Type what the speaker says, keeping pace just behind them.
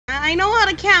I know how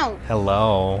to count.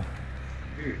 Hello.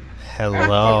 Dude.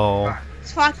 Hello.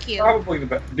 Fuck you. Probably the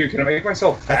best. Dude, can I make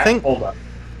myself fat? Hold up.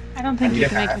 I don't think you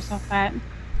can make yourself fat.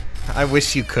 I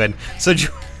wish you could. So,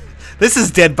 this is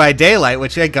Dead by Daylight,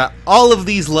 which I got all of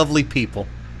these lovely people.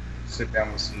 Sit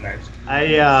down with some nice.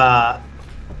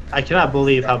 I cannot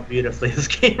believe how beautifully this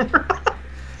game runs.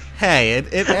 Hey,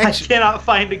 it I actually... cannot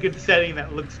find a good setting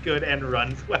that looks good and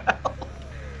runs well.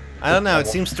 I don't know, it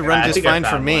seems to run just fine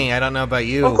for me. I don't know about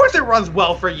you. Of course it runs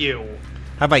well for you.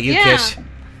 How about you, Kish?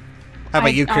 How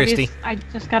about you, Kristi? I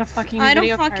just got a fucking I don't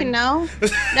video fucking know.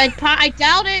 I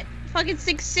doubt it. Fucking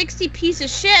 660 piece of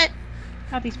shit.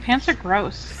 God, these pants are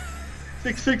gross.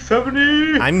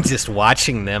 6670. I'm just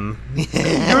watching them.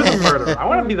 You're the murderer. I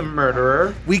want to be the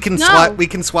murderer. We can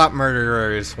swap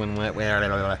murderers when we...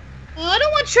 I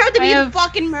don't want Trev to be a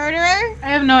fucking murderer. I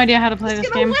have no idea how to play this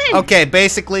game. Okay,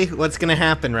 basically, what's gonna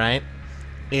happen, right,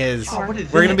 is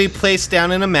we're gonna be placed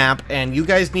down in a map, and you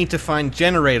guys need to find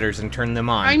generators and turn them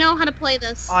on. I know how to play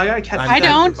this. I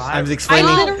don't. I'm explaining.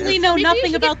 I literally know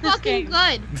nothing about this game.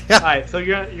 Good. Alright, so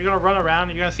you're gonna run around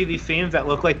and you're gonna see these scenes that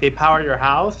look like they power your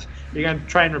house. You're gonna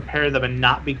try and repair them and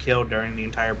not be killed during the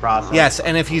entire process. Yes,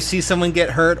 and if you see someone get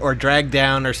hurt or dragged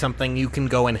down or something, you can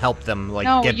go and help them,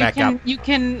 like, get back up. You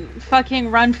can fucking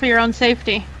run for your own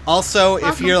safety. Also,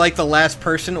 if you're, like, the last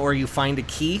person or you find a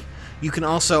key, you can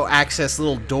also access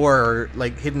little door,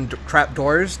 like, hidden trap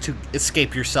doors to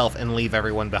escape yourself and leave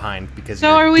everyone behind, because So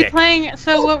are we playing...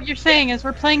 So what you're saying is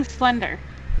we're playing Slender.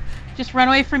 Just run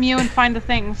away from you and find the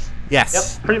things. Yes.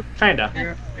 Yep, pretty, kinda.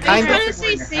 Are you trying to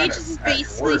say Sage is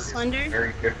basically Slender?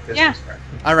 Very good Yeah.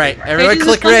 Alright, everyone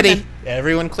click ready.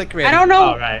 Everyone click ready. I don't know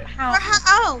Alright. how...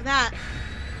 Oh, that.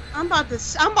 I'm about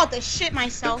to shit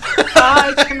myself.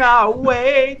 I cannot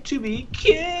wait to be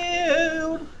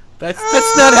killed. That's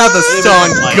not how the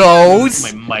song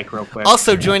goes. My mic real quick.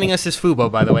 Also joining us is Fubo,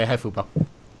 by the way. Hi, Fubo.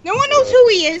 No one knows who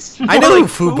he is. I know who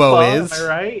Fubo is.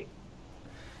 Alright.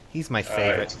 He's my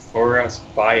favorite. It's for us,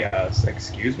 by us.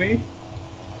 Excuse me?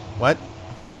 What?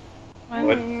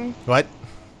 What? What?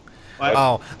 What?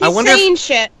 Oh, He's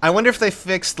I wonder if they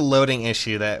fixed the loading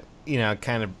issue that, you know,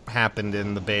 kind of happened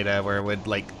in the beta where it would,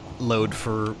 like, load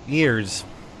for years.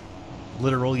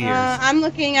 Literal years. I'm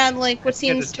looking at, like, what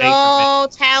seems... Oh,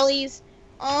 tallies.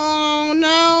 Oh,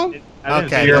 no.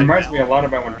 Okay. It reminds me a lot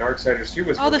about when Darksiders 2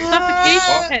 was Oh, the released.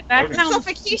 suffocation pit. That sounds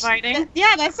Suffocation. inviting.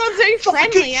 Yeah, that sounds very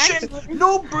friendly, actually.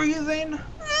 No breathing.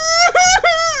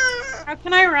 How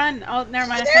can I run? Oh, never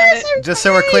mind. I found it. Just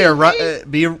so we're clear,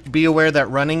 be aware that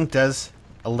running does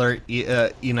alert you.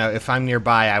 You know, if I'm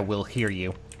nearby, I will hear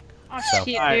you. Oh So.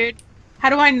 shit, dude.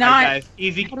 How do I not? Guys,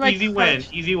 easy win.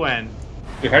 crouch? Easy win.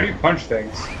 Dude, how do you punch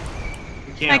things?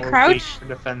 You can't. I crouch? We're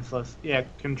defenseless. Yeah,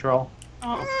 control.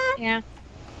 Oh, yeah.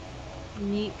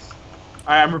 Neat.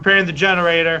 Alright, I'm repairing the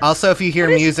generator. Also, if you hear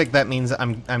music, that means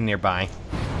I'm nearby.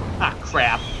 Ah,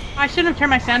 crap. I shouldn't have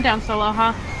turned my sound down so low,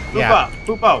 huh? Yeah.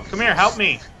 Pupo, come here, help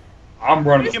me. I'm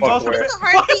running You the can fuck both away.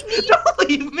 Don't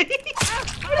leave me.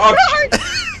 Oh,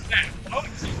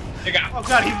 Oh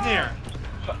god, he's near.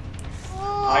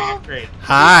 Oh, great.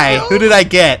 Hi, who did I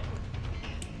get?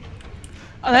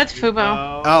 Oh, that's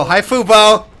Fubo. Oh, hi,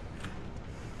 Fubo.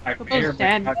 Fubo's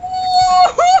dead.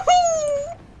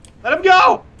 Let him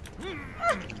go!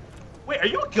 Wait, are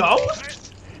you a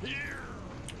ghost?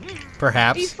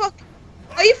 Perhaps.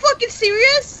 Are you fucking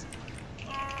serious?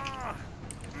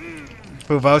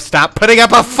 Fubo, stop putting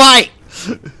up a fight!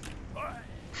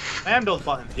 Slam those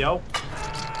buttons, yo.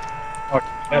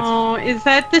 Oh, is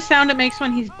that the sound it makes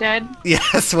when he's dead?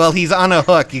 Yes, well, he's on a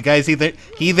hook. You guys he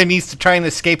either needs to try and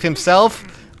escape himself,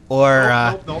 or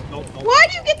Nope. Why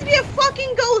do you get to be a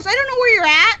fucking ghost? I don't know where you're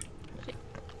at.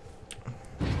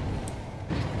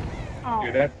 Oh.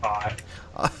 Dude, that's hot.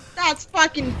 That's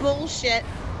fucking bullshit.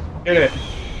 Hit it.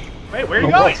 Wait, where are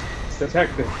you going? It's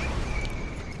detected.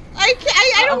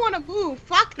 I don't want to move.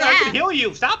 Fuck I can that. heal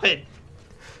you. Stop it.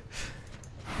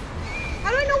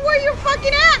 How do I know where you're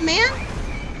fucking at, man?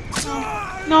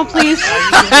 No, please.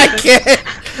 I can't.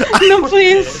 No,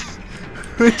 please.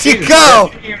 Where'd you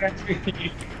go? You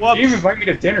didn't even invite me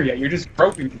to dinner yet. You're just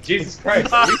groping me. Jesus Christ.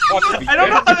 I don't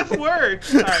know how this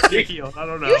works. Alright, you healed. I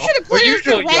don't know. You should have put us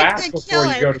usually to you right ask to before kill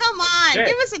you go him. to Come on, shit.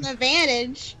 give us an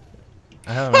advantage.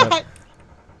 I don't know.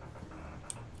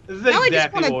 This is Now I just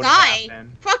exactly want to what die.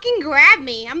 happened. Fucking grab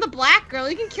me. I'm the black girl.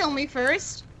 You can kill me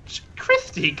first.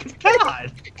 Kristi,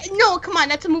 God. No, come on.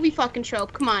 That's a movie fucking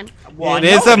trope. Come on. Well, It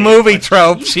is a movie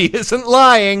trope. She isn't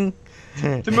lying.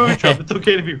 It's a movie trope. It's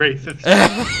okay to be racist.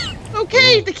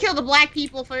 Okay, to kill the black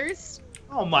people first.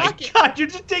 Oh my Fuck it. god, you're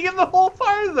just taking the hole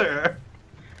farther.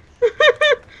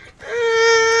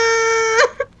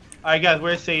 Alright guys,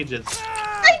 where's Sage's?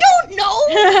 I don't No.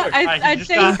 I'd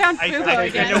say you found Fubo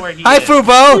again. I know where he Hi, is.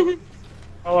 Fubo!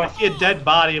 Oh, I see a dead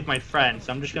body of my friend,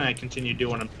 so I'm just gonna continue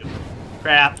doing what I'm doing.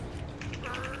 Crap.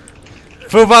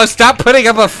 Fubo, stop putting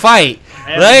up a fight.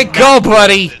 Let it go,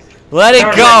 buddy. Let it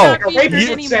go.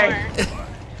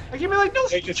 I give me like no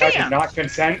They just had to chance. not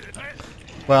consent.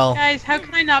 Well, Guys, how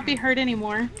can I not be hurt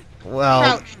anymore?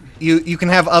 well, you can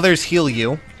have others heal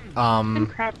you.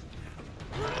 Crap.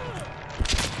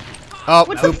 Oh,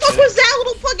 What the oops. fuck was that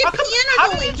little fucking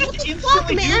How piano did noise? you What just the fuck,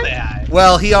 instantly do man? that?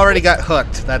 Well, he already got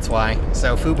hooked. That's why.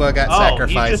 So Fubo got Oh, he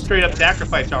sacrificed. just straight up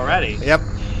sacrificed already. Yep.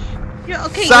 Yeah,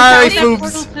 okay. Sorry, okay, Foobs.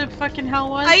 Portal to fucking hell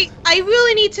was. I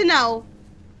really need to know.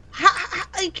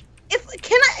 Like, is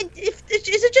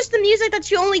it just the music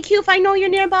that's your only cue if I know you're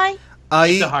nearby?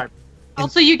 It's a heart.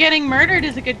 Also, you getting murdered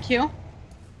is a good cue.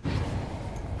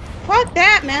 Fuck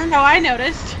that, man. Oh, I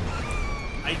noticed.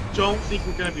 I don't think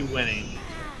we're gonna be winning.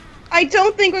 I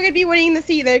don't think we're gonna be winning this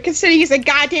either, considering he's a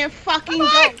goddamn fucking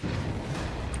goat.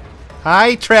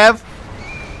 Hi, Trev.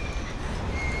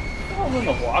 Oh, in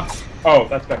the blocks. Oh,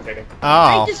 that's spectating. Oh,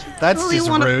 I just that's really just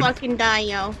want to rude. fucking die,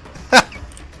 yo.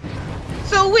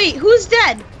 So wait, who's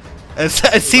dead? It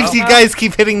seems you guys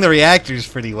keep hitting the reactors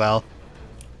pretty well.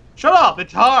 Shut up!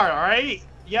 It's hard, alright?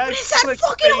 Yeah, What is it's that click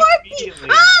fucking space heartbeat? immediately.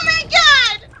 Oh my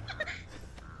god!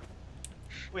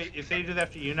 Wait, is Sage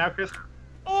after you now, Chris?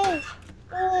 Oh,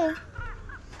 oh.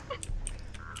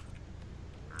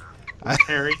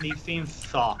 Harry, these scenes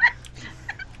suck.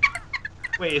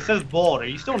 Wait, it says bold. Are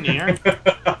you still near?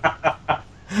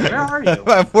 Where are you?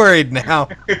 I'm worried now.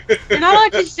 You're not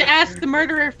allowed to just ask the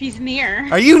murderer if he's near.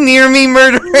 Are you near me,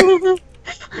 murderer?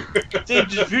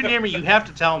 Sage, if you're near me, you have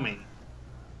to tell me.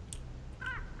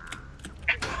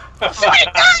 Oh my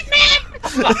god, man!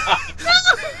 No!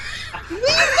 Leave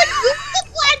the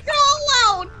black girl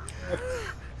alone!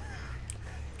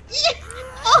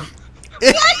 Oh,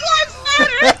 Black Lives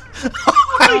Matter!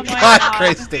 Oh my Oh my god, God.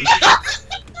 Kristi.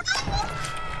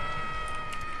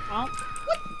 Well,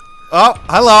 Oh,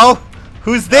 hello.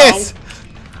 Who's this?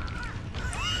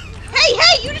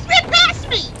 Hey, you just ran past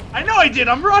me! I know I did.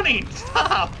 I'm running.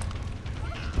 Stop.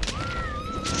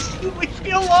 Leave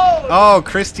me alone. Oh,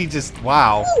 Kristi just,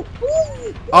 wow. Ooh,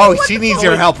 ooh, Oh, what she the needs fuck?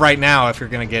 your help right now if you're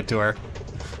gonna get to her.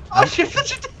 Oh, shit,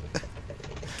 such a...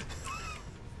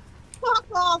 Fuck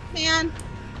off, man.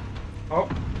 Oh,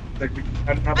 like we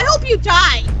had enough. I hope you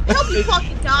die. I hope you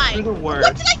fucking die. You're the worst.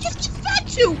 What did I just get fed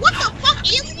to? What the fuck,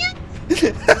 alien?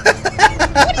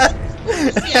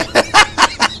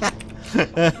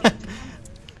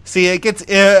 See, it gets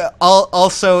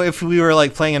also if we were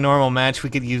like playing a normal match, we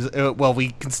could use well,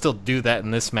 we can still do that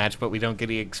in this match, but we don't get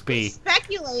EXP.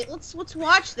 Speculate. Let's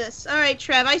watch this. All right,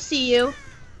 Trev, I see you.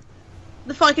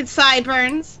 The fucking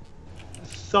sideburns.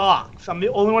 Sucks. I'm the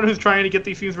only one who's trying to get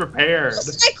these things repaired.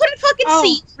 I couldn't fucking oh,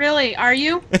 see. really? Are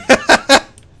you?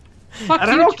 Fuck I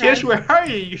don't you, know, Trev. Kish, where are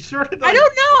you? You sort of I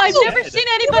don't know. I've Oh, never seen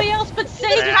anybody else but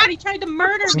Sage, and he tried to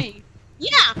murder me.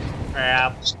 Yeah.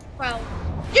 Crap. Well,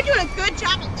 you're doing a good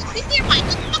job at listening to your mic.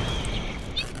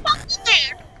 You fucking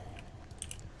there.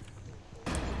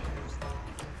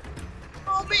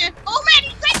 Oh man,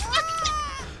 he's like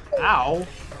fucking. Ow.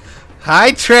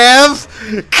 Hi,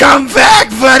 Trev. Come back,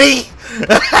 buddy.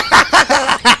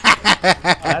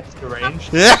 Oh, that's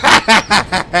deranged.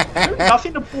 There's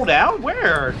nothing to pull down?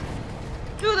 Where?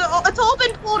 Dude, it's all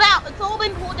been pulled out. It's all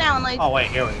been pulled down. Like, Oh, wait,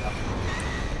 here we go.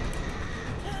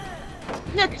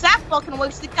 yeah, that fucking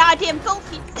works. The goddamn ghost.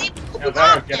 He saved the Now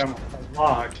that'll get him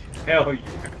logged. Hell yeah.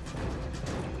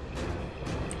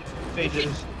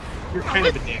 Sages, you're kind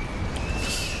of a dick.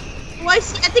 Oh, I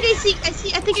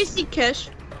think I see Kish.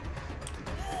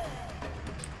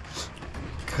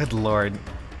 Good lord.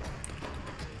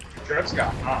 Trev's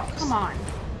got hops. Come on.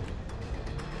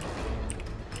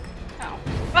 Oh.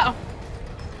 Uh-oh.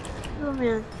 Oh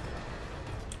man.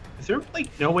 Is there, like,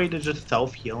 no way to just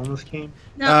self-heal in this game?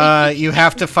 No, You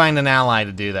have to find an ally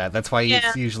to do that. That's why Yeah.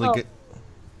 it's usually Oh. good.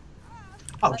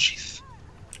 Oh, jeez.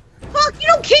 fuck, you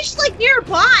don't Kish like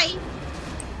nearby.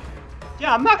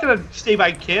 Yeah, I'm not gonna stay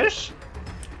by Kish.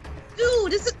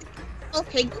 Dude, is it?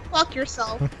 Okay, go fuck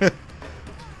yourself.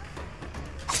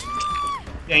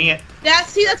 Dang it.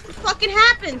 That's what fucking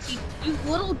happens. You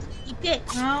little dick.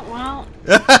 Oh, well.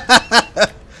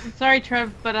 I'm sorry,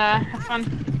 Trev, but have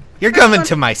fun. You're coming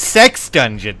to my sex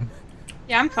dungeon.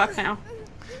 Yeah, I'm fucked now.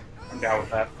 I'm down with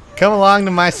that. Come along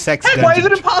to my sex Hey, dungeon. why is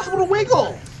it impossible to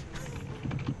wiggle?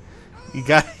 You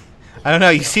got... I don't know,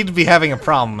 you seem to be having a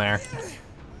problem there.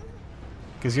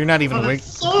 Because you're not even Oh, that wig...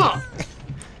 sucks.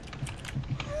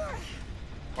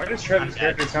 Why does Trev's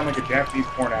character sound like a Japanese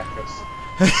porn actress?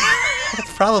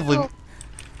 That's probably...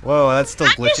 Whoa, that's still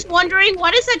I'm glitchy. just wondering,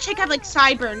 why does that chick have like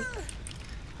sideburns?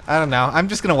 I don't know. I'm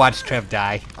just gonna watch Trev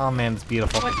die. Oh man, it's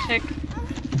beautiful. What chick?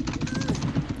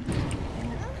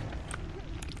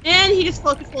 And he just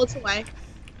floats away.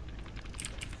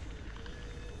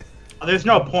 Oh, there's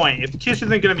no point. If Kish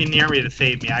isn't gonna be near me to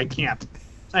save me, I can't.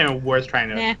 It's not even worth trying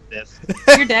to Nah. do this.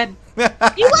 You're dead.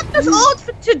 You left us all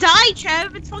to die,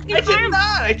 Trev. It's fucking I did fine.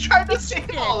 not. I tried to save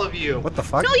all of you. What the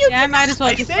fuck? No, you Yeah, I might as well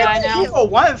I just saved die now. you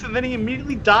once, and then he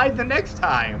immediately died the next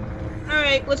time.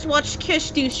 Alright, let's watch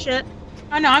Kish do shit.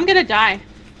 Oh no, I'm gonna die.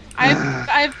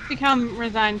 I've become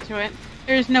resigned to it.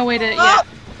 There's no way to. Oh!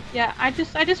 Yeah. I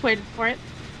just waited for it.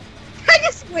 I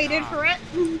just waited for it.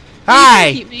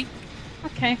 Hi! Keep me.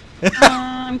 Okay.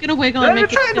 I'm gonna wiggle and They're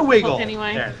make it trying to difficult wiggle.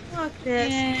 anyway. There. Fuck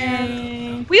this.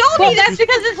 Yay. We all Well, need that's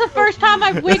because it's the first time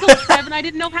I've wiggled, Trev, and I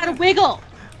didn't know how to wiggle.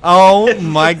 Oh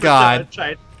my god.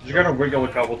 You're gonna wiggle a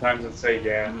couple times and say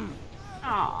yeah.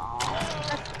 Aww.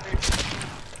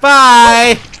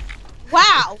 Bye!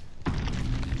 Wow.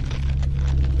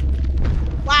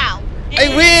 Wow.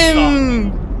 I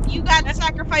win! You got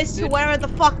sacrificed to wherever the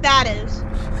fuck that is.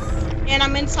 And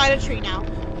I'm inside a tree now.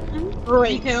 Me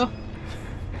Great. too.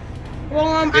 Well,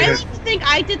 I like to think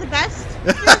I did the best.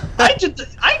 I did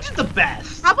the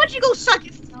best. How about you go suck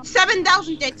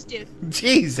 7,000 dicks, dude?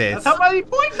 Jesus. That's how many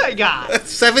points I got.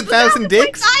 7,000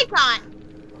 dicks? I got.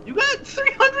 You got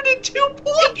 302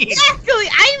 points. Exactly.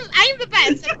 I'm the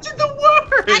best. You did the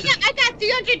worst. I got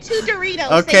 302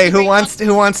 Doritos. Okay, Thank you who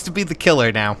very wants to be the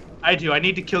killer now? I do. I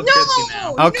need to kill No! Kristi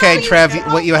now. Okay, No, you Trev,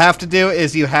 don't. what you have to do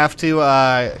is you have to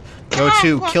go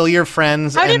to kill your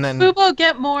friends How did and then Fubo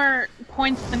get more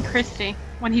points than Kristi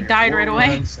when he died right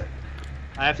away?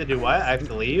 I have to do what? I have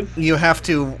to leave? you have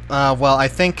to well, I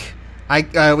think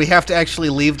we have to actually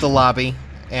leave the lobby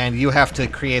and you have to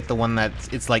create the one that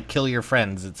it's like kill your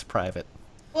friends, it's private.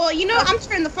 Well, you know, I'm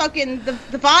turning the fucking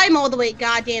the volume all the way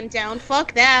goddamn down.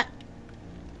 Fuck that.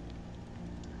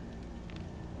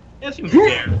 It seems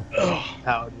fair.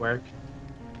 How it would work.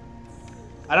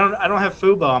 I don't have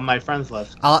Fubo on my friends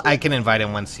list. I can invite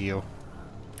him once you.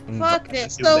 Fuck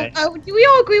this. Do So, they? do we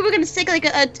all agree we're gonna stick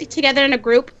like together in a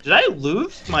group? Did I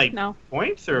lose my No.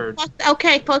 points or?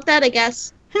 Okay, fuck that, I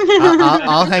guess.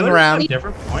 I'll hang Really? around.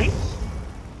 Different points?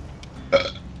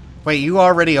 Wait, you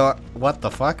already are. What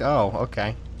the fuck? Oh,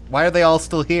 okay. Why are they all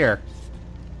still here?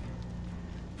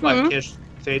 Like Kish,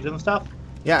 Sage, and stuff.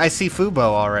 Yeah, I see Fubo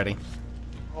already.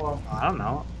 Well, I don't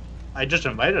know. I just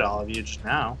invited all of you just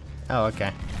now. Oh,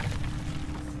 okay.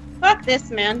 Fuck this,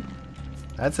 man.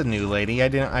 That's a new lady. I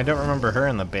don't remember her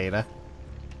in the beta.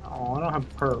 Oh, I don't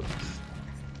have perks.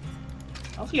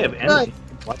 I don't think I have anything.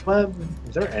 What?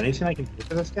 Is there anything I can do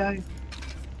for this guy?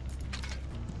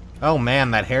 Oh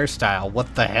man, that hairstyle.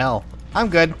 What the hell? I'm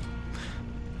good.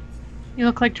 You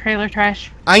look like trailer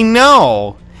trash. I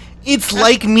know. It's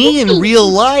like me in real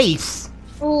life.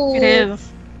 Ooh. It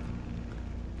is.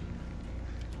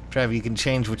 Trev, you can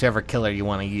change whichever killer you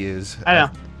want to use. I know.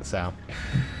 So.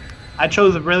 I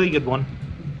chose a really good one.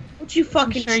 What you I'm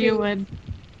fucking sure you choose? would.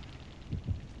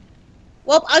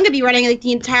 Well, I'm gonna be running like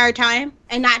the entire time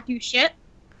and not do shit,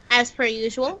 as per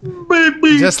usual.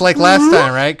 Baby. Just like last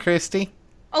time, right, Kristi?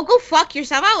 Oh, go fuck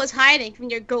yourself. I was hiding from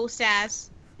your ghost ass.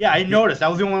 Yeah, I noticed. I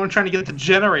was the only one trying to get the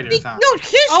generators on. No,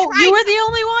 Kish Oh, tried. you were the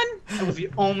only one? I was the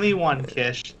only one,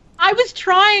 Kish. I was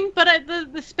trying, but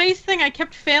the space thing, I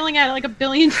kept failing at it like a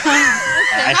billion times.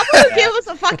 How about you give us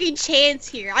a fucking chance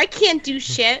here? I can't do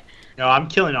shit. No, I'm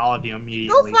killing all of you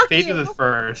immediately. fuck Sage you. is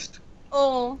first.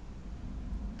 Oh.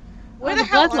 Where Oh, the the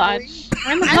hell Blood are we? Lodge.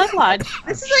 We're in the Blood Lodge.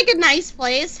 This is like a nice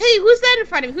place. Hey, who's that in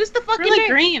front of me? Who's the It's fucking really nerd?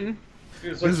 green.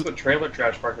 Dude, this looks like the trailer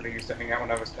trash park that I used to hang out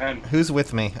when I was 10. Who's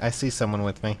with me? I see someone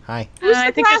with me. Hi. Who's I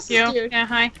the think it's glasses you. dude? Yeah,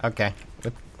 hi. Okay.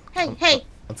 Hey, hey.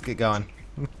 Let's get going.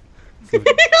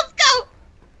 Let's go.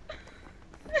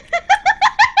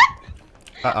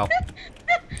 Uh-oh.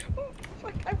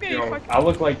 Fuck, I'm You getting know, fucking. I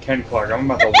look like Ken Clark. I'm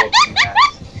about to whoop some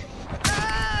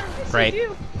ass. Right.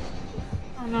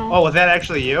 Oh no. Oh, was that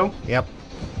actually you? Yep.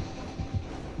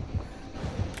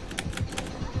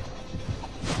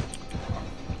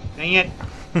 Dang it.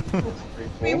 Pretty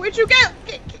Wait, cool. where'd you go?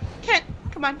 Kent,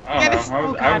 come on. I don't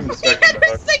know. I was We expecting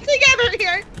gotta to stick together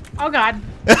here. Oh god.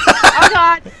 Oh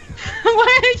god.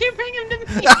 Why did you bring him to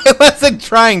me? I wasn't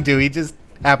trying to. He just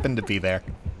happened to be there.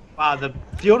 Wow, the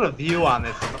field of view on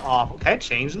this is awful. Can I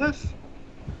change this?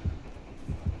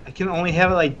 I can only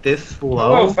have it like this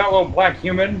Hello, low. fellow black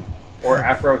human. Or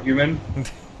Afro human.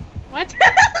 What?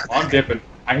 I'm dipping.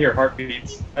 I hear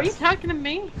heartbeats. Are you talking to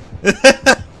me?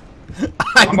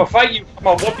 I'm gonna fight you. I'm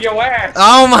gonna whoop your ass.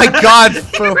 Oh my god,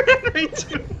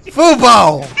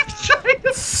 Fubo!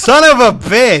 Son of a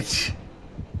bitch!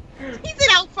 He said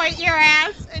I'll fight your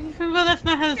ass. And Well, that's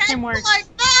not how this game Kent's works. like,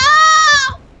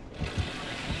 no!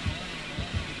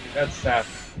 That's sad.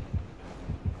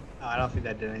 Oh, I don't think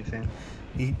that did anything.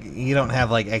 You don't have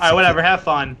like. Alright, whatever. Have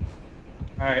fun.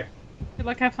 Alright. Good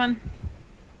luck, have fun.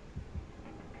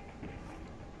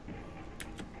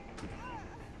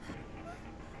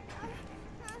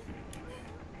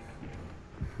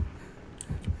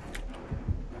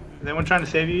 Is anyone trying to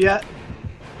save you yet?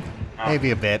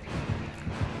 Maybe a bit.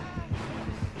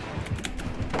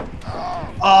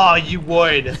 Oh, you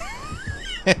would.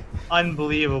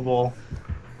 Unbelievable.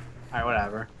 Alright,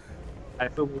 whatever.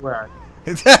 Alright, Fubo, where are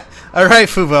you? All right,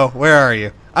 Fubo, where are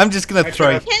you? I'm just gonna throw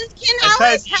you. Can I tried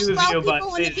Alice to use help out you, but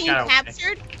people when they they're just being got away.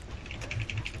 captured?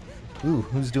 Ooh,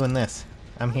 who's doing this?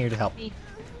 I'm here to help. Me.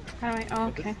 How do I? Oh,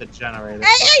 This okay. is the generator.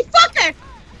 Hey, fucker!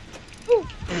 Ooh.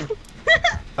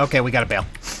 Okay, we gotta bail.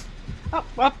 Oh,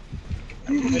 well.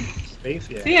 Space,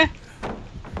 yeah. See ya.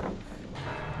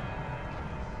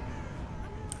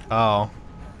 Oh,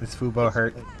 is Fubo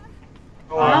hurt?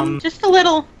 Just a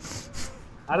little.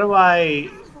 How do I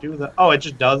do the? Oh, it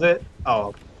just does it.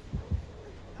 Oh.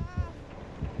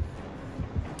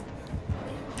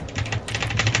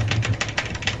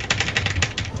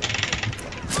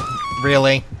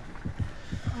 Really?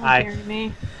 Oh, Hi. dear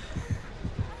me.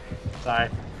 Sorry.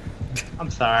 I'm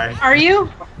sorry. Are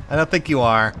you? I don't think you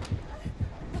are.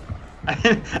 I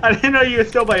didn't know you were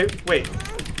still by. Wait.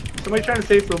 Somebody trying to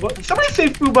save Fubo? Somebody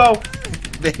save Fubo!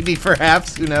 Maybe,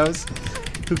 perhaps, who knows?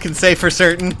 Who can say for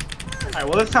certain? Alright,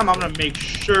 well, this time I'm gonna make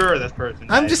sure this person.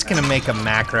 I'm dies. just gonna make a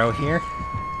macro here.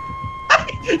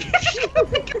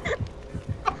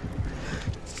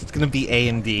 It's gonna be A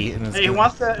and D. And it's Hey, who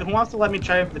gonna... wants to let me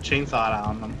try the chainsaw out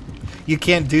on them? You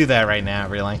can't do that right now,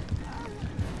 really.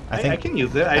 I can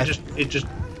use it. It just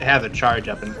has a charge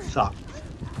up and it sucks.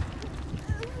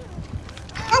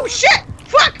 Oh shit!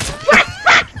 Fuck! Fuck!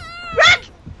 Fuck! Fuck!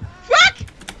 Fuck!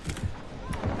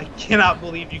 I cannot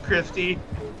believe you, Kristi.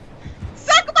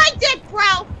 Suck my dick, bro!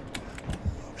 Oh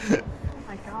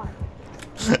my god.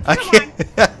 I can't.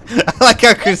 I like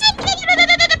how Chris.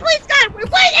 Please, God! Where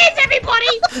is everybody?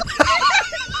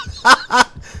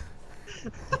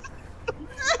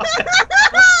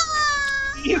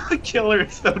 He's the killer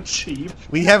is so cheap.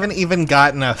 We haven't even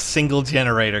gotten a single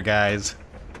generator, guys.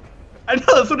 I know,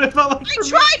 that's what it felt like I for me.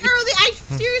 tried early. I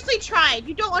seriously tried.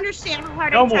 You don't understand how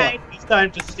hard No I more. tried. This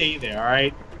time, just stay there,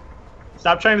 alright?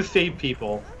 Stop trying to save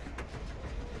people.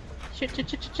 Shit, shit,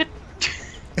 shit, shit, shit.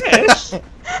 Kish!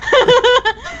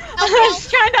 I was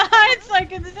trying to hide so I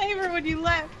could save her when you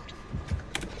left.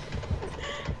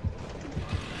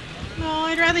 No,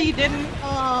 I'd rather you didn't.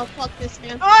 Oh, fuck this,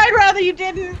 man. Oh, I'd rather you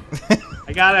didn't.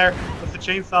 I got her with the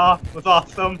chainsaw. It was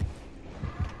awesome.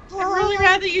 I'd really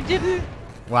rather you didn't.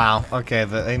 Wow. Okay.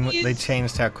 They Please.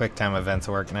 changed how QuickTime events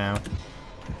work now.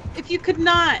 If you could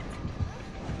not.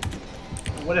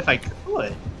 What if I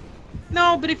could?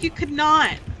 No, but if you could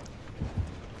not.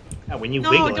 Yeah, when you No,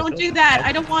 wiggle it, don't it do does- that.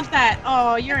 I don't want that.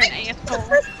 Oh, you're an asshole.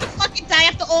 Fucking die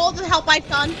after all the help I've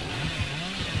done.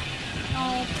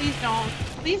 No, please don't.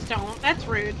 Please don't. That's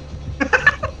rude.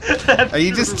 That's Are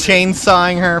you just rude.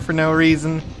 chainsawing her for no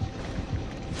reason?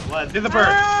 What? Do the bird.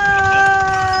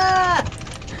 Ah!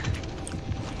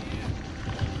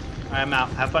 Alright, I'm out.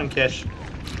 Have fun, Kish.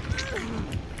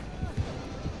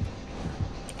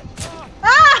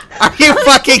 Ah! Are you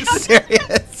fucking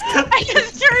serious? I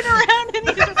just turned around and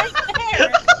he was right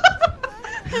there.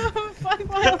 Fuck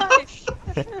my life.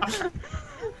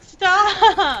 Stop.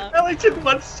 I only took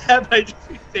one step. I just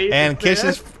stayed And there. Kish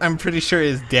is, I'm pretty sure,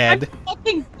 is dead. I'm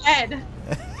fucking dead.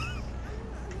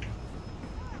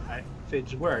 Alright,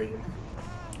 Fidge, where are you?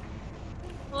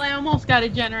 Well, I almost got a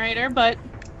generator, but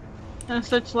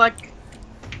such luck.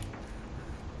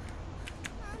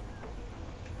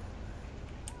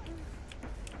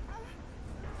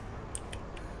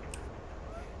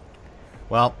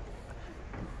 Well,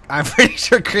 I'm pretty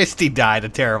sure Kristi died a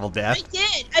terrible I death.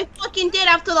 did. I fucking did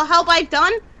after the help I've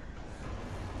done.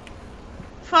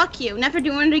 Fuck you. Never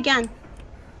doing it again.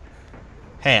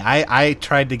 Hey, I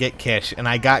tried to get Kish, and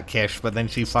I got Kish, but then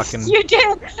she fucking... You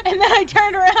did, and then I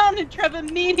turned around and Trev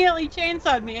immediately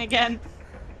chainsawed me again.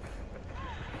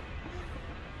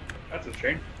 That's a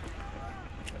shame.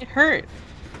 It hurt.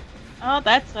 Oh,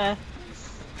 that's not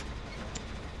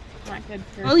good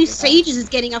for. At least Sages is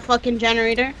getting a fucking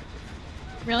generator.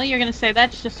 Really, you're gonna say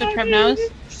that just so Trev knows?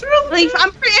 Like,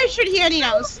 I'm pretty sure he already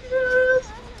knows.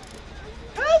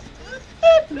 I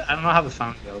don't know how the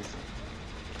song goes.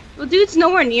 Well, dude's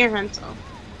nowhere near him, so.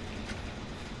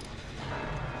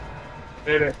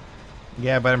 Did it.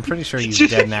 Yeah, but I'm pretty sure he's You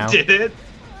dead now. did it?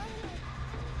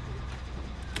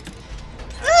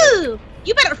 Ooh!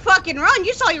 You better fucking run.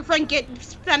 You saw your friend get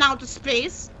sent out to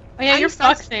space. Oh yeah, I'm you're so-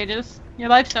 fucked, Stages. Your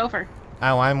life's over.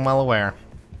 Oh, I'm well aware.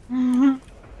 We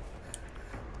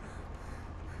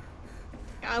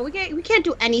can't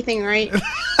do anything right.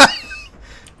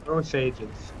 Where are Sages?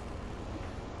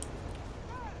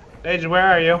 Sage, where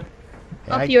are you?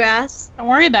 Up your ass. Don't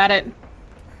worry about it.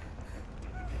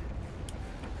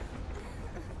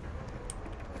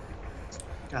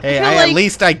 Hey, I at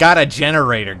least I got a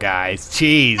generator, guys.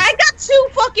 Jeez. I got 2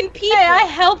 fucking people. Hey, I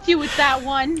helped you with that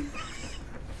one.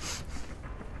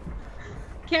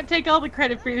 Can't take all the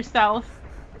credit for yourself.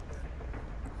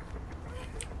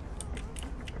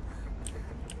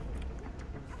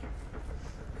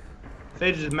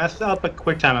 Sage just messed up a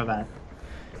quick time event.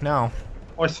 No.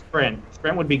 Or sprint.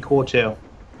 Sprint would be cool too.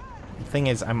 The thing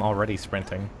is, I'm already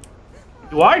sprinting.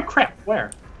 You are? Crap,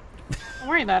 where? Don't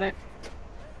worry about it.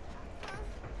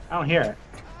 I don't hear it.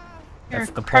 You're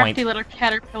That's a the crafty point. little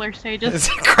caterpillar, Sages. It's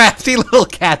a crafty little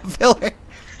caterpillar.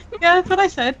 Yeah, that's what I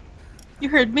said. You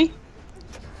heard me.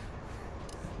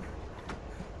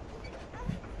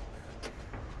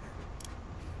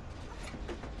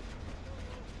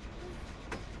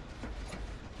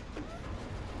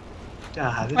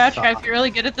 God, this Wow, sucks. Trev, you're really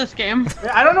good at this game.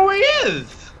 I don't know where he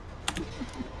is.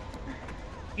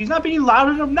 He's not being loud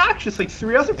and obnoxious like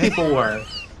 3 other people were.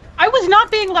 I was not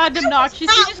being loud and obnoxious. You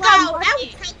Not just got loud. I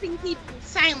lucky. was helping people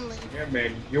silently. Yeah,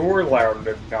 man, you're loud and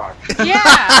obnoxious.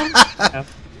 Yeah.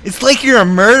 It's like you're a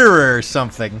murderer or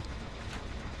something.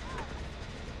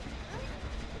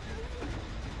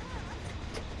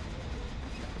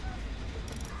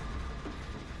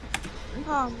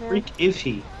 Oh man. Freak is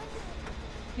he?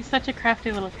 He's such a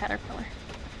crafty little caterpillar.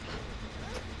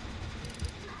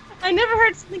 I never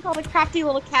heard something called a crafty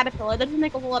little caterpillar. That doesn't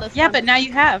make a whole lot of sense. Yeah, but now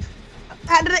you have.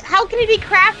 How can he be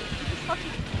crafty? He's just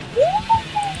fucking...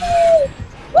 Woo!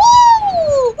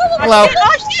 Woo! Hello.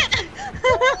 Oh shit!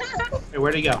 Hey,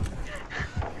 where'd he go?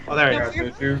 Oh, there he Got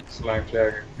is. the juke, Slang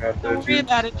Jagger. Got the Don't worry juke.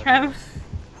 about it, Trev.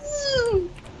 Woo!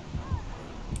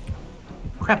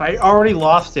 Crap, I already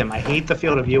lost him. I hate the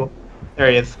field of view. There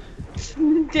he is.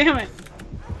 Damn it.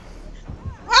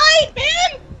 Right,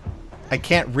 man! I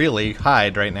can't really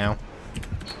hide right now.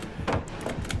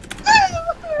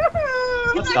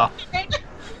 What the?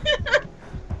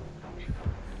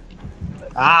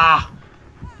 Ah!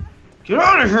 Get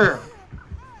out of here!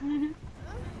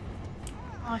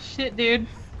 Oh shit, dude.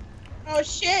 Oh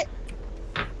shit!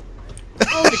 The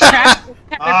crafty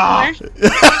Ah.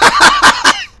 caterpillar.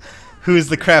 Who's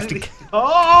the crafty?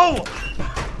 Oh!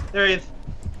 There he is.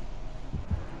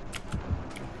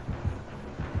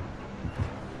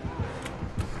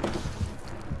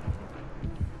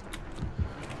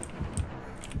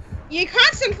 Your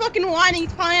constant fucking whining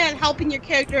is probably not helping your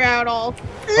character out at all.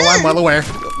 Oh, I'm well aware. He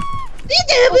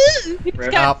just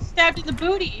Rip got up. stabbed in the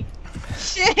booty.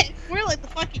 Shit, we're like the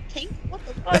fucking king. What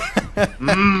the fuck?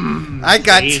 Mmm. I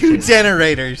got 2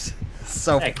 generators.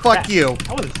 So Hey, fuck crap. you.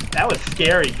 That was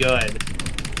scary good.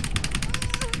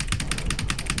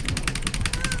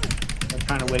 Stop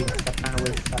trying to wiggle, stop trying to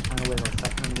wiggle, stop trying to wiggle,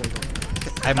 stop trying to wiggle.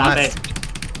 I Stop must.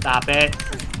 it. Stop it.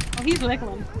 Oh, he's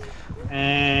wiggling. He's a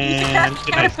And crafty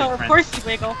good night, caterpillar. Of friends. course you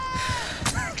wiggle.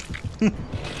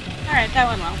 Alright, that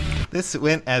went well. This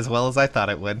went as well as I thought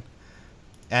it would.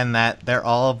 And that they're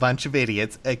all a bunch of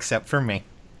idiots except for me.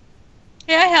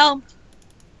 Hey, I helped.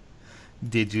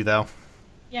 Did you though?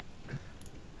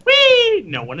 Whee!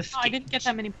 No one Oh, escaped. I didn't get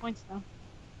that many points though.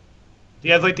 Do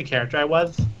you guys like the character I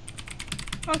was?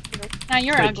 Fuck you. Now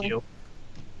you're Good ugly. you.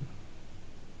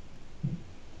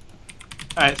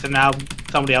 Alright, so now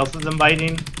somebody else is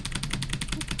inviting.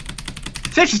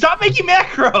 Six, stop making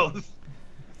macros!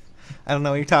 I don't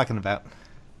know what you're talking about.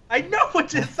 I know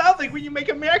what it sounds like when you make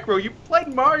a macro. You played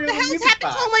Mario What the the hell's Music happened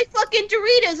Box. to all my fucking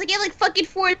Doritos? I get like fucking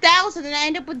 4,000 and I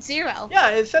end up with 0. Yeah,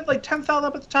 it said like 10,000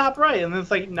 up at the top right, and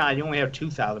it's like, nah, you only have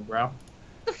 2,000, bro. What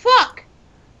the fuck?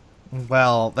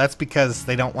 Well, that's because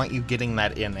they don't want you getting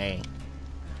that in a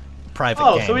private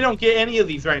Oh, game. so we don't get any of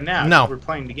these right now. No. 'cause we're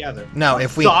playing together. No, That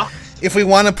if we sucks. if we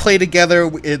want to play together,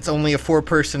 it's only a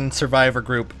 4-person survivor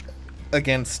group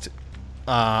against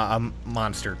a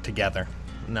monster together.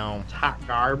 No, It's hot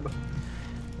garb.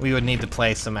 we would need to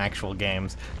play some actual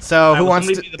games. So Alright, who well, wants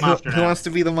to somebody be the monster who now. wants to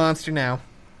be the monster now?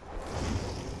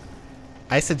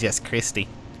 I suggest Kristi.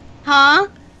 Huh?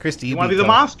 Kristi, You you want to be the Coke.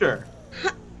 monster.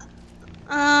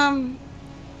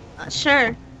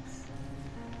 Sure.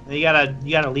 Then you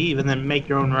gotta leave and then make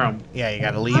your own room. Yeah, you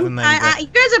gotta leave and then. You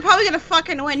guys are probably gonna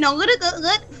fucking win. No, let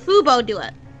Fubo do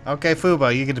it. Okay,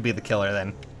 Fubo, you get to be the killer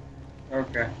then.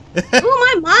 Okay. Ooh,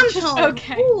 my mom's home.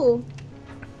 Okay. Ooh.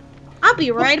 I'll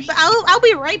be right back. I'll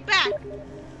be right back.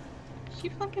 She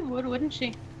fucking would, wouldn't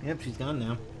she? Yep, she's gone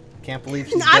now. Can't believe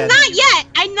she's I'm dead. not yet.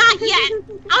 I'm not yet.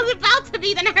 I was about to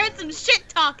be. Then I heard some shit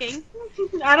talking.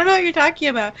 I don't know what you're talking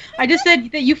about. I just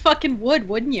said that you fucking would,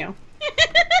 wouldn't you?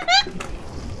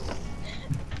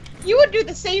 You would do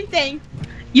the same thing.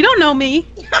 You don't know me.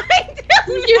 I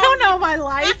do. You don't know my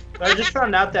life. I just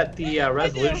found out that the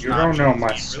resolution You don't know option my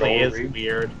really story. is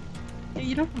weird.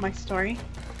 You don't know my story.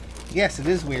 Yes, it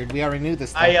is weird. We already knew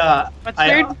this stuff. What's I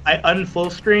weird?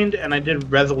 unfull screened and I did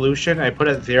resolution. I put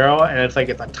it 0, and it's like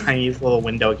it's the tiniest little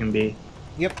window it can be.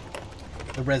 Yep.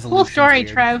 The resolution. Cool story,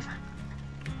 Trev.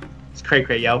 It's cray,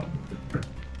 yo.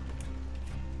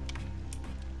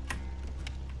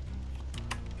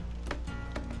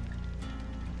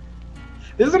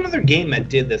 There's another game that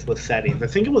did this with settings. I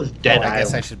think it was Dead I Island.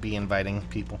 guess I should be inviting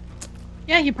people.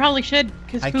 Yeah, you probably should,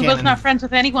 because I Fubo's can't- not friends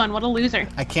with anyone. What a loser.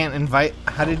 I can't invite.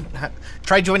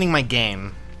 Try joining my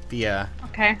game via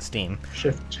Okay. Steam.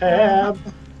 Shift tab.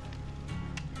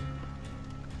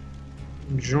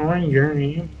 Join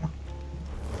game.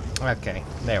 Okay,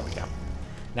 there we go.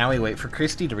 Now we wait for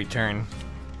Kristi to return.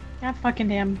 God fucking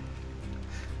damn.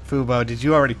 Fubo, did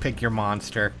you already pick your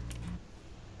monster?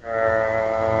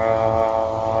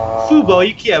 Fubo,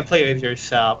 you can't play with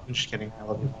yourself. I'm just kidding. I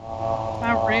love you.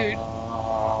 Not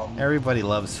rude. Everybody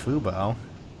loves Fubo.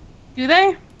 Do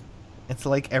they? It's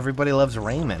like everybody loves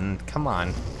Raymond. Come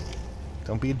on.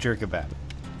 Don't be a jerk about it.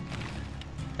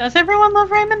 Does everyone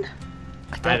love Raymond?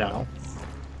 I don't know.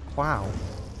 Wow.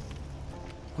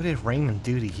 What did Raymond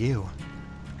do to you?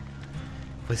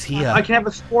 Was he I a can have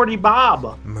a sporty bob.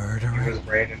 It murderer? was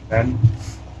raining then.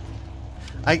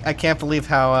 I can't believe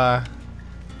how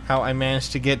I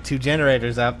managed to get 2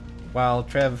 generators up while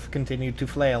Trev continued to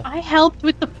flail. I helped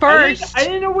with the first. I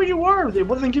didn't know where you were. It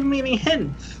wasn't giving me any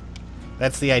hints.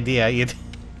 That's the idea. You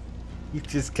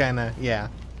just kind of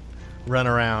run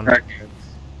around. Alright, kids.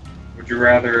 Would you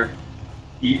rather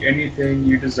eat anything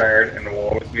you desired and will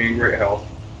always be in great health,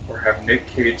 or have Nick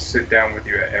Cage sit down with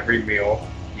you at every meal?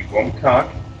 He won't talk.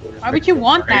 Why would you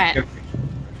want that?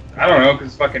 I don't know,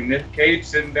 because fucking Nick Cage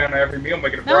sitting down at every meal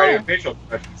making a variety of facial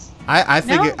expressions. I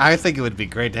think No. I think it would be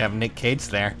great to have Nick Cage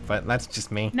there, but that's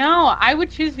just me. No, I would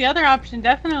choose the other option,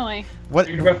 definitely. What,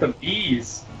 Think about the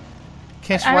bees.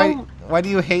 Kish? I Why don't- why do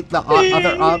you hate the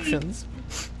other options?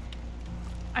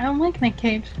 I don't like Nick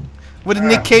Cage. What did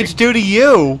Nick Cage do to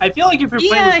you? I feel like if you're Yeah,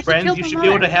 playing he with friends, killed you my should be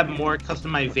able mother. to have more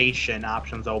customization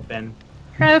options open.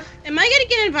 Trev, Am I gonna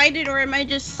get invited or am I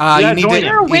just? You Yeah, need join to.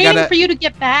 him. we're You waiting gotta, for you to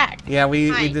get back. Yeah, we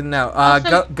Hi. didn't know.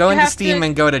 Also, Go you into have Steam to-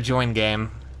 and go to join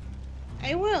game.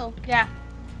 I will. Yeah.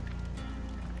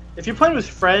 If you're playing with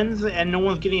friends and no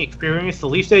one's getting experience, the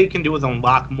least they can do is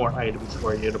unlock more items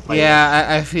for you to play. Yeah,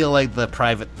 I feel like the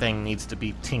private thing needs to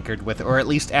be tinkered with, or at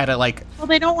least add a like. Well,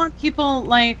 they don't want people,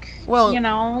 like, Well- you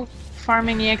know,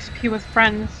 farming the XP with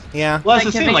friends. Yeah. Well, that's Like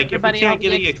the thing. giving Like, if we everybody can't all get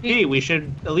the EXP, we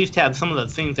should at least have some of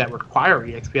the things that require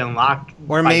EXP unlocked.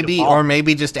 Or by maybe,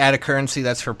 default. just add a currency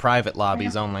that's for private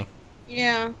lobbies only.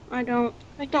 Yeah, I don't.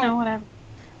 Like, you know, whatever.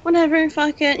 Whatever,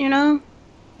 fuck it, you know.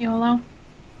 YOLO.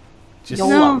 Just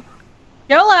No,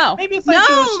 YOLO! Maybe it's like no,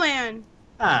 just, man.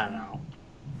 I don't know.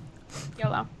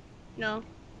 YOLO. No.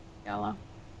 YOLO.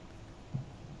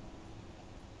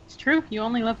 It's true, you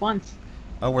only live once.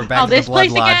 Oh, we're back Oh, to the this Blood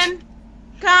place Lodge. again?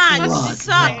 God, Blood this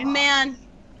sucks, Lodge. man.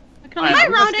 Look All at right, I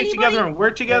let's around get anybody? together and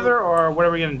work together, or what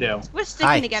are we gonna do? We're sticking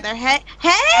Hi. together. Hey!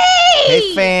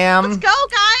 Hey, fam. Let's go,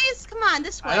 guys. Come on,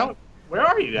 this way. I don't. Where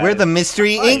are you guys? We're the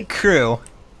Mystery Right. Inc. crew.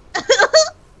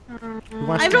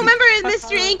 I remember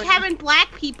Mystery Inc. having black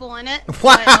people in it.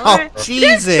 Wow, but- There's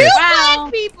Jesus. 2 Wow.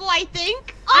 black people, I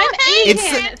think. I'm Oh, hey, It's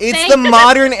Asian. it's Thank the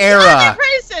modern the era. other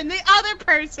person. The other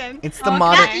person. It's the Okay.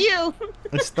 modern. Not you.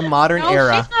 It's the modern No,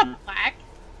 era. she's not black.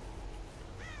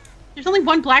 There's only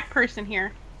one black person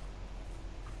here.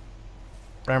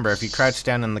 Remember, if you crouch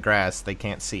down in the grass, they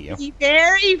can't see you. Be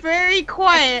very, very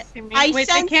quiet. See me. I Wait,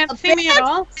 they sense can't a see me at bad-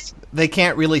 all? They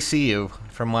can't really see you,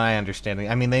 from my understanding.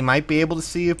 I mean, they might be able to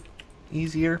see you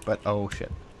easier, but oh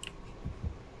shit.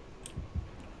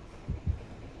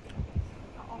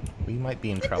 We might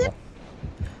be in trouble.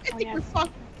 I think yeah. we're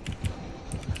fucked.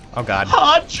 Oh god.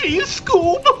 hot cheese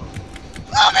scoop.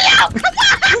 Let me out! Come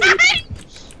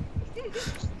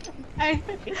on!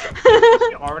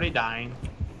 You're already dying.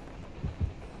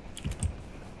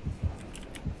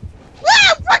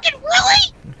 Wow, fucking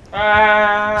really?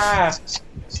 Ah!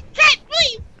 Cat,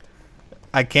 please!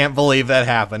 I can't believe that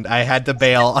happened. I had to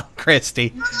bail on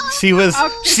Kristi. She was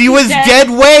Oh, she was dead. dead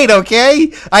weight,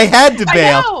 okay? I had to I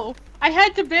bail. know! I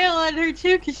had to bail on her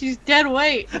too because she's dead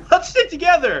weight. Let's stick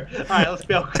together. All right, let's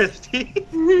bail Kristi.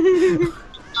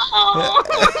 Oh.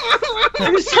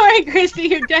 I'm sorry, Kristi,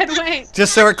 you're dead weight.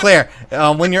 Just so we're clear,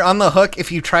 when you're on the hook,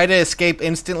 if you try to escape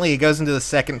instantly, it goes into the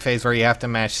second phase where you have to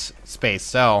mash space.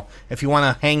 So, if you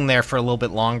want to hang there for a little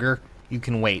bit longer, You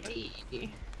can wait.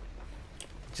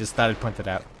 Just thought I'd point that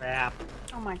out. Crap.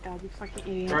 Oh my god, you fucking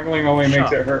idiot. Struggling only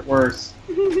makes it hurt worse.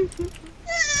 I I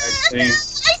think.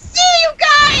 see you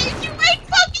guys! You made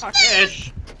fucking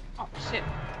Kish. Oh shit.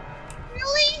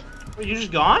 Really? Wait, you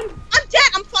just gone? I'm dead.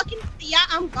 I'm fucking. Yeah,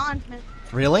 I'm gone, man.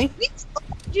 Really?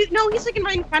 No, he's like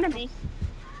right in front of me.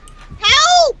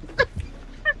 Help!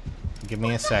 Give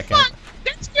me a second. Fuck.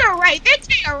 They're to your right. They're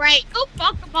to your right. Go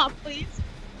fuck them up, please.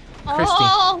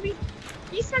 Oh,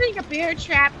 he's setting a bear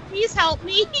trap. Please help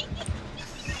me.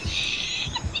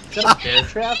 Is that a bear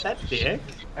trap? That big?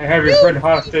 I have your friend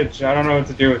hostage. I don't know what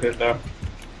to do with it though.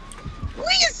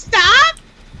 Please stop.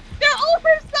 They're over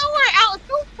somewhere else.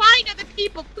 Go find other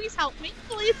people. Please help me.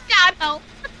 Please, God help.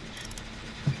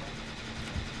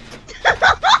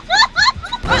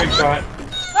 Good shot.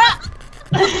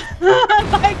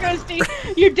 Bye, Kristi.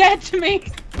 You're dead to me.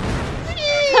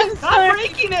 I'm Stop sorry.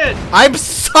 breaking it! I'm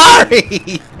sorry!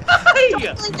 Hey!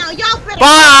 Now, y'all better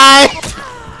Bye!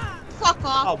 fuck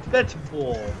off. Oh, that's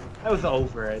bull. I was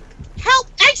over it. Help!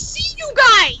 I see you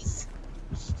guys.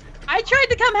 I tried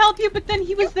to come help you, but then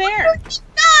he was there.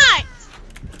 Not.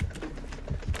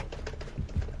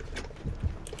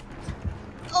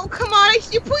 Oh, come on. I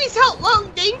see. Please help. Oh,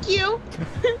 thank you.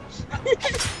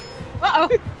 Uh-oh.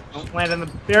 Don't land in the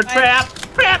bear trap!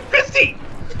 Crap! Kristi!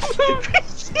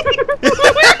 Kristi!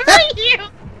 Where are you?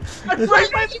 I'm right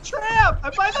by the trap!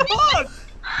 I'm by the hook!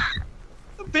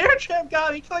 The bear trap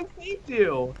got me like me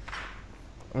do.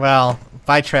 Well,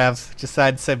 bye, Trev. Just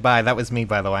decided to say bye. That was me,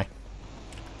 by the way.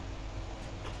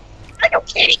 Are you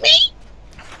kidding me?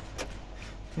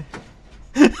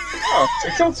 Oh, I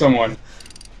killed someone. Me?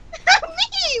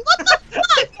 What the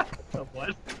fuck? Oh,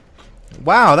 what?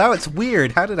 Wow, that was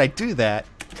weird. How did I do that?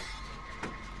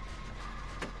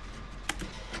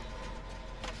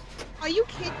 Are you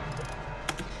kidding?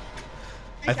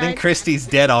 I think died. Kristi's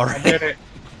dead I already. did it.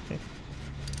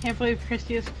 Can't believe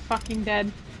Kristi is fucking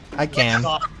dead. I can.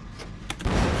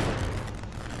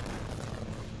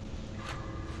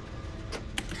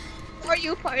 Or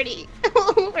you party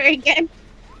over again.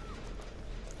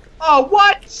 Oh,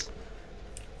 what?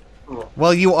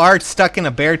 Well, you are stuck in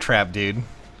a bear trap, dude.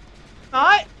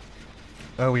 Not?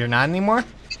 Oh, you're not anymore?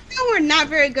 No, we're not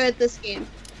very good at this game.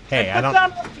 Hey, I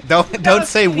That's don't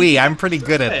say we. I'm pretty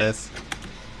good at this.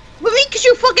 Well, because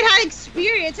you fucking had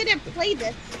experience. I didn't play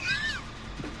this.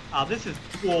 Oh, this is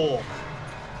cool.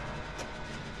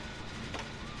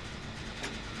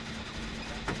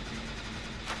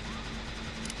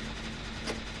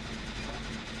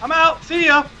 I'm out. See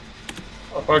ya.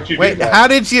 Oh, how'd you do Wait, that? how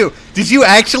did you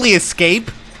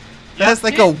escape? That's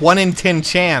like a Yeah. 1 in 10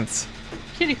 chance.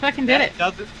 Kitty fucking did it.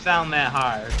 Doesn't sound that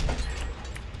hard.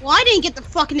 Well, I didn't get the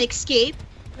fucking escape.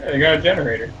 Yeah, you got a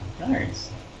generator. Nice.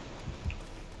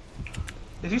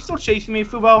 Is he still chasing me,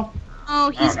 Fubo? Oh,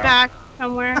 he's know. back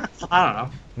somewhere. I don't know.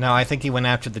 No, I think he went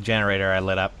after the generator I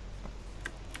lit up.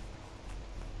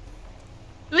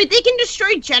 Wait, they can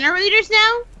destroy generators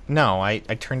now? No, I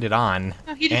turned it on.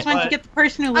 No, he just And- wanted to get the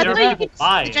person who I lit There thought it you up. people could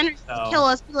buy the it, generators so- kill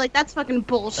us. Be like, that's fucking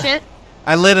bullshit.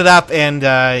 I lit it up and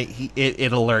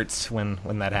it alerts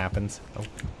when that happens. Oh.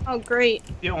 Oh, great.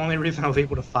 The only reason I was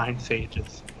able to find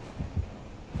sages.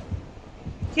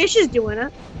 Kish is doing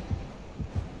it.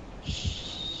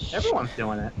 Everyone's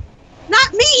doing it.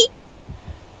 Not me!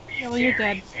 Yeah, well, you're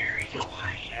dead.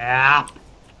 Yeah.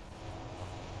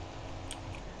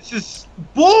 This is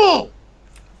bull.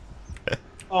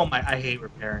 Oh my! I hate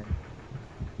repairing.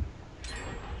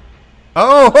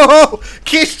 Oh,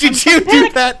 Kish, did you do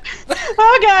that?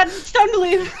 Oh god, it's time to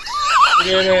leave. You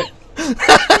did it.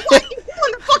 What? You go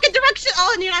in the fucking direction.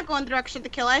 Oh, and you're not going the direction to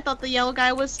kill. I thought the yellow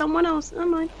guy was someone else. Never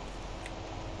mind.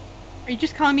 Are you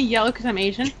just calling me yellow because I'm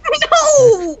Asian?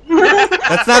 No!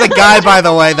 That's not a guy, by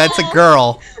the way. That's a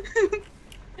girl.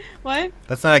 What?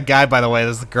 That's not a guy, by the way.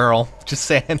 That's a girl. Just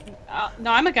saying.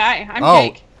 No, I'm a guy. I'm Oh.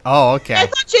 Jake. Oh, I okay.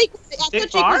 thought Jake was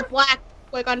Jake black. Barr?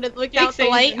 Like under like Jake's out the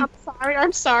light. Asian.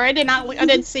 I'm sorry. I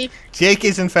didn't see. Jake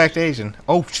is in fact Asian.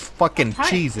 Oh, fucking Hi.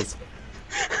 Jesus.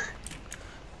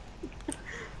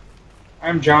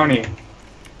 I'm Johnny.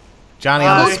 Johnny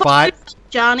on the Hi. spot.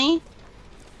 Johnny,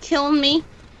 killing me.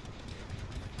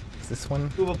 Is this one?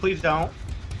 Fubo, please don't.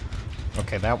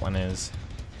 Okay, that one is.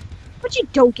 But you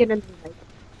don't get in the light.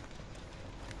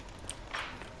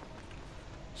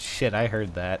 Shit, I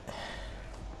heard that.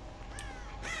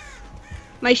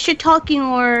 My shit talking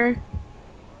or.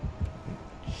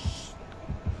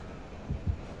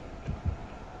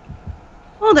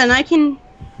 Well, then I can.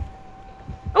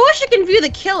 I wish I can view the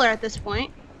killer at this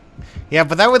point. Yeah,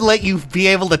 but that would let you be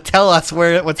able to tell us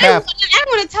what's happening. I don't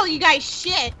want to tell you guys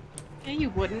shit. Yeah, you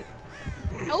wouldn't.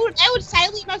 I would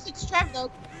silently message Trev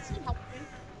though.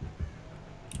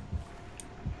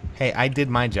 Hey, I did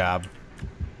my job.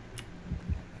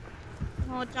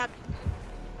 Oh, job.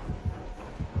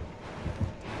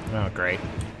 Oh, great.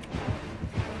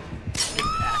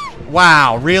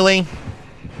 Wow, really?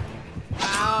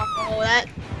 Wow, oh,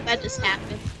 that just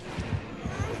happened.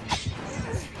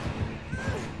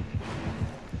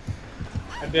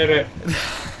 I did it.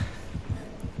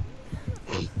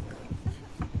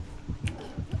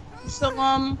 So,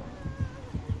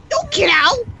 don't get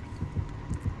out!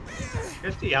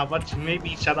 Kristi, how about you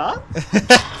maybe shut up?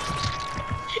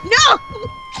 No!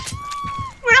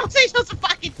 What else are you supposed to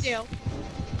fucking do?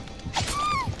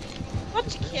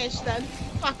 What's your Kish then?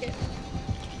 Fuck it.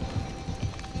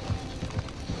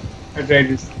 Okay,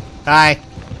 just Hi.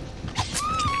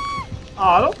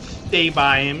 Oh, don't stay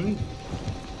by him.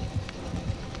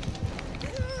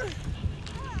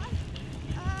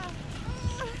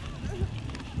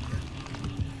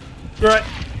 Right.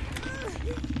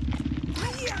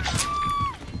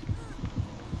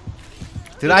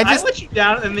 Did I just... I let you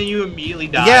down and then you immediately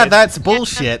died. Yeah, that's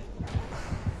bullshit.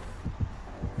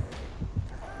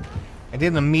 I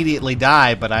didn't immediately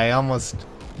die, but I almost...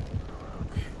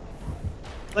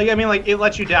 Like, I mean, like, it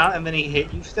let you down and then he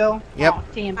hit you still? Yep. Oh,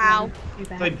 damn. Ow. Too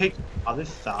So he bad. picked... Oh, this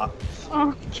sucks.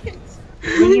 Oh, kids.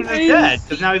 Then you're just dead,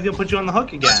 because now he's gonna put you on the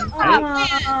hook again, right?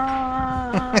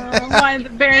 Why the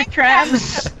bear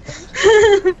traps?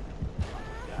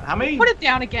 How many... Put it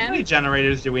down How many again.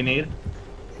 generators do we need?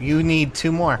 You need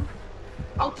 2 more.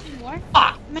 Oh, 2 more?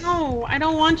 Ah! No, I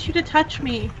don't want you to touch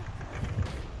me.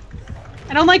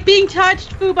 I don't like being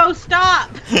touched, Fubo, stop!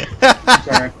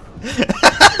 sorry.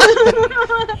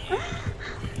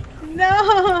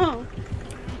 No!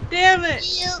 Damn it!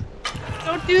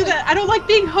 Don't do that. I don't like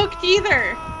being hooked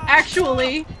either,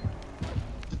 actually.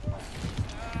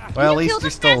 Well, at least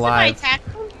you're still alive.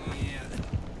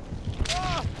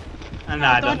 And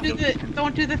I Don't do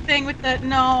the thing with the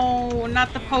no,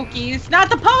 not the pokies. Not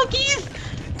the pokies!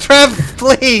 Trev,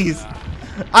 please!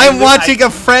 I'm watching a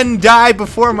friend die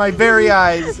before my very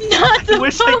eyes. Not the I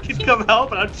wish I could pokies! come help,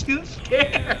 but I'm too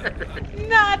scared.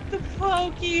 Not the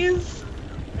pokies!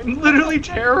 I'm literally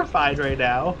terrified right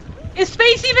now. Is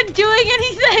space even doing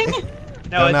anything?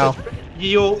 No, it's no. just,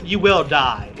 you will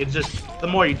die. It's just the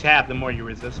more you tap, the more you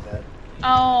resist it.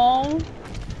 Oh.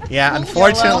 Yeah,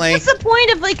 unfortunately. What's the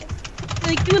point of like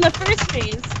doing the first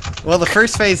phase? Well, the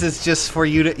first phase is just for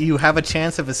you have a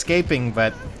chance of escaping,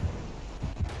 but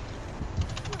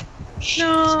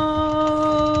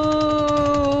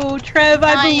No, Trev,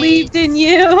 I Nice. believed in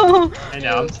you. I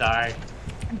know, I'm sorry.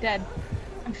 I'm dead.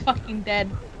 I'm fucking dead.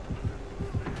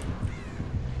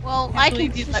 Well, I I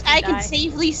believe you let me can die.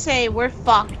 safely say we're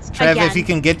fucked. Trev, again. if you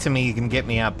can get to me, you can get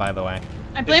me up, by the way.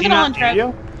 I Is blame he it all not on Trev.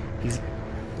 near you?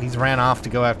 He's ran off to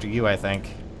go after you, I think.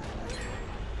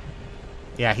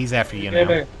 Yeah, he's after you Did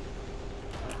now. it.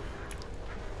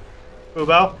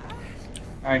 Fubo?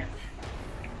 Hi.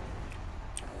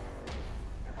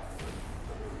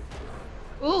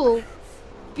 Ooh,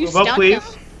 you Fubo, stunned please.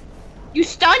 him. You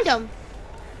stunned him.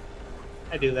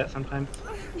 I do that sometimes.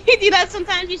 You do that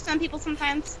sometimes. You stun people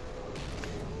sometimes.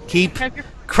 Keep Trev, you're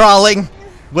crawling.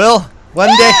 Will, one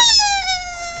day.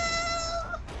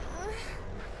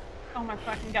 oh my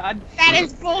fucking god. That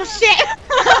is bullshit.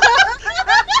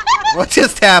 What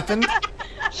just happened?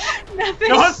 Nothing.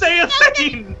 No one say a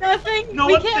thing! Nothing. No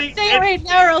we one can't say say it right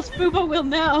now or else Fubo will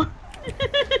know.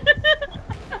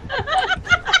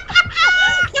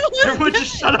 Everyone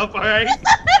just shut up, alright?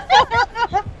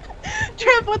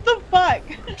 Trev, what the fuck?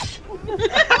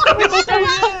 We're so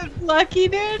lucky,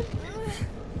 dude.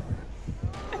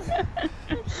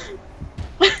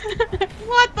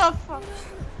 What the fuck?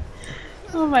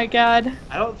 Oh my god.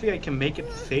 I don't think I can make it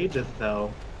to Sages,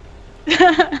 though. He's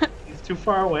too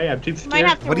far away. I'm too scared. Might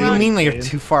have to What do you run. mean you're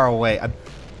too far away?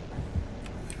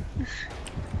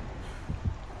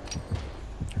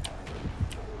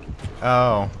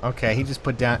 Oh, okay. He just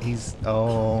put down. He's.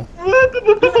 Oh.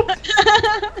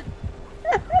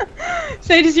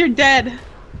 Sages, you're dead.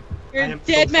 You're I a am so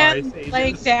dead sorry, man Sages.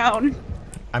 laying down.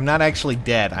 I'm not actually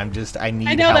dead. I'm just. I need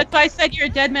I know, help. that's why I said you're a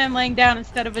dead man laying down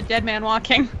instead of a dead man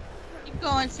walking. Keep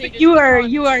going, Sage. You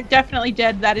are definitely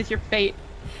dead. That is your fate.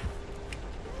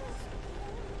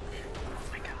 Oh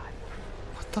my god.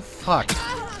 What the fuck?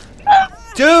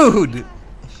 Dude!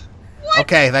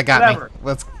 Okay, that got Whatever. me.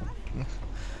 Let's.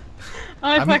 Oh,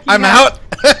 I'm fucking out!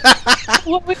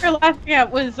 What we were laughing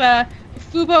at was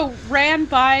Fubo ran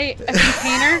by a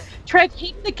container. Trev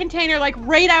hit the container like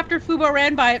right after Fubo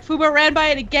ran by it. Fubo ran by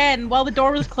it again while the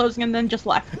door was closing and then just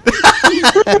left.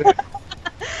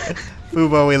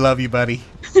 Fubo, we love you, buddy.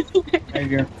 There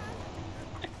you go.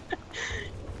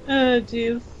 Oh,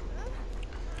 jeez.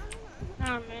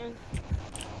 Oh man.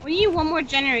 We need one more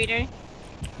generator.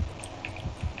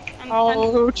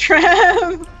 Oh,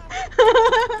 Trev!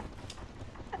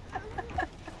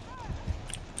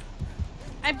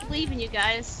 I believe in you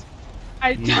guys.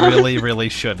 I You don't. really, really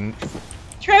shouldn't.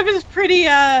 Trev is pretty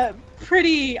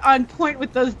on point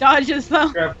with those dodges,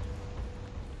 though. Trev,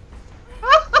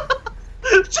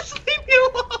 Just leave me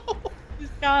alone. He's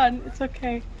gone. It's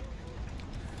okay.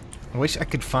 I wish I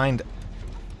could find a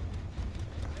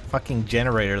fucking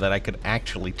generator that I could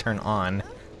actually turn on.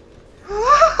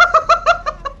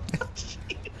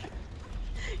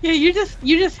 Yeah, you just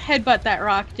headbutt that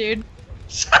rock, dude.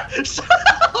 Shut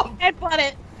up. Headbutt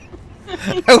it.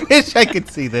 I wish I could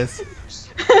see this.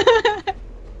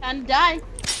 Time to die.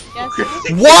 Yes.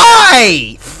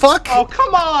 Why? Fuck! Oh,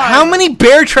 come on. How many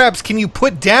bear traps can you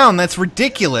put down? That's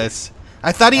ridiculous.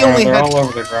 I thought he only they're had. all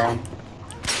over the ground.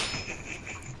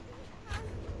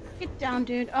 Get down,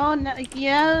 dude. Oh no.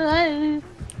 Yeah.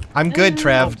 I'm good,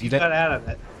 Trev. You You got didn't. out of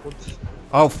it. Whoops.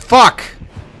 Oh fuck!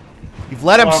 You've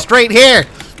led him Well- straight here.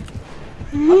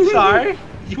 I'm sorry.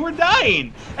 You were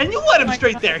dying. And you let him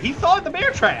straight there. He saw the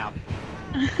bear trap.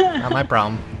 Not my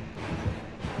problem.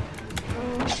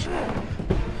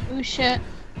 Ooh shit.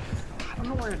 I don't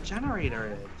know where a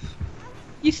generator is.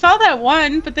 You saw that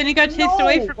one, but then you got chased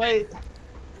away from it. wait.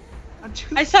 I'm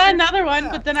too I saw scared. another one,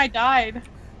 but then I died.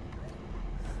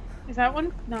 Is that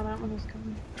one? No, that one was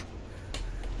coming.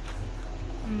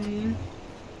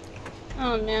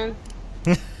 Oh man.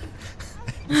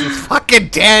 This is fucking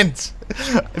dense.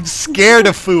 I'm scared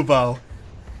of Fubo.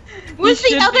 Where's You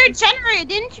the should other be. generator?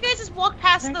 Didn't you guys just walk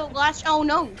past the last? Oh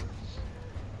no.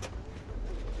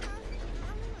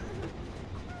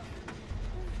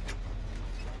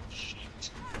 You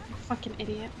fucking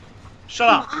idiot. Shut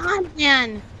up. Come on,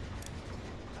 man.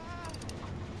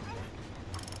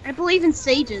 I believe in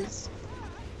sages.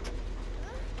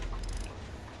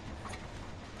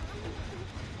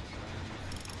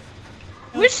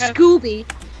 Where's Okay. Scooby?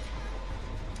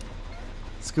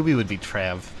 Scooby would be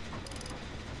Trev.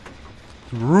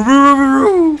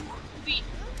 Oh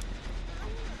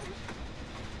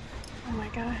my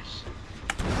gosh.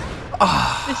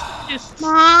 Ah, This is just, Come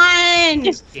on!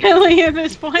 just silly at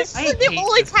this point. This I is the hate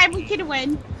only this time we game. can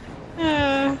win.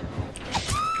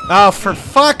 oh, for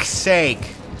fuck's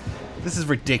sake! This is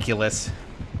ridiculous.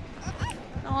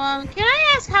 Can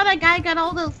I ask how that guy got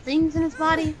all those things in his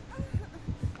body?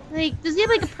 Like, does he have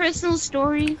like a personal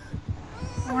story?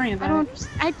 Don't worry I about don't.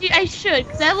 it. I should,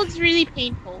 because that looks really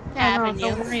painful to have in you.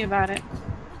 Don't worry about it.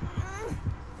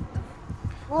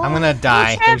 Well, I'm gonna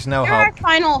die. Trev, There's no you're our hope.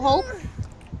 final hope.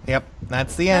 Yep,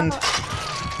 that's the end.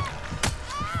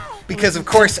 Because of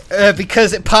course,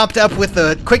 because it popped up with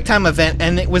the QuickTime event,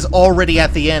 and it was already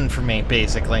at the end for me,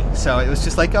 basically. So it was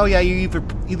just like, oh yeah, you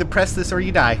either press this or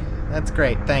you die. That's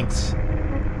great. Thanks.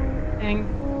 Dang.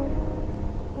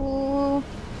 Oh,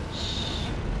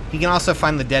 He can also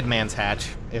find the dead man's hatch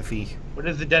if he. What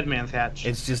is the dead man's hatch?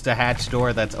 It's just a hatch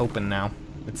door that's open now.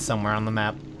 It's somewhere on the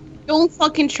map. don't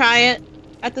fucking try it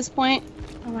at this point.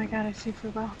 Oh my god, I see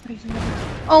Fubo. But he's in the...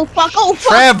 Oh fuck! Oh fuck!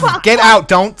 Trev, fuck, get fuck. out!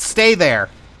 Don't stay there.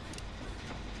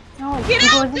 No, Get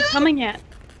Fubo out, isn't dude! coming yet.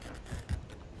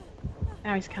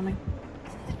 Now he's coming.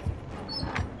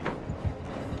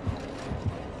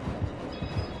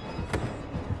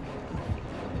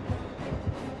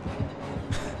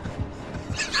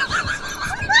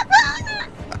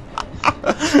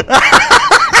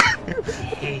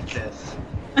 I hate this.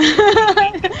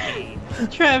 I hate this game.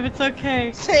 Trev, it's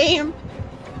okay. Same.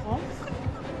 Oh.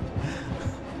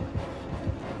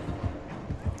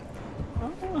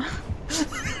 Oh.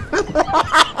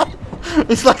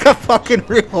 It's like a fucking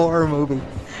real horror movie.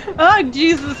 Oh,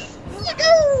 Jesus.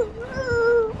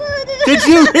 Did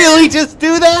you really just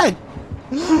do that?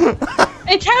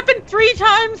 It's happened 3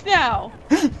 times now.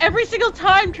 Every single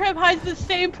time Trev hides the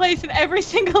same place, and every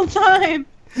single time.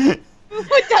 Who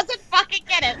doesn't fucking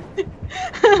get it?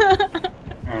 I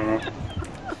don't know.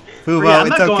 Fubo, Yeah, I'm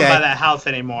it's not going by okay. that house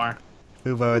anymore.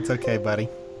 Fubo, it's okay, buddy.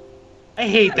 I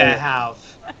hate that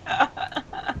house.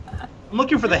 I'm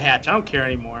looking for the hatch. I don't care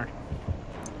anymore.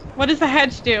 What does the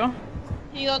hedge do?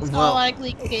 He looks Well, all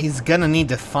likely. he's gonna need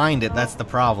to find it, that's the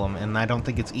problem, and I don't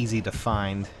think it's easy to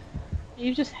find.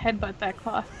 You just headbutt that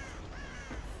cloth.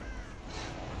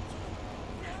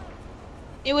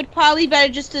 It would probably be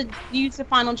better just to use the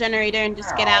final generator and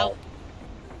just get out.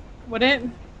 Would it?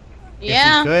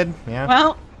 Yeah. If you could, yeah.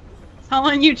 Well, it's all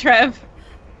on you, Trev.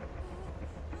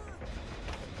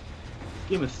 This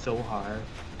game is so hard.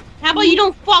 How about you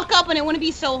don't fuck up and it wouldn't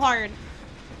be so hard?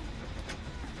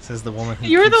 Says the woman who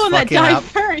You were the keeps one that fucking died up.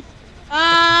 first.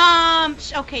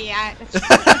 Okay, yeah. But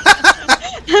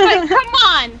come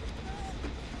on.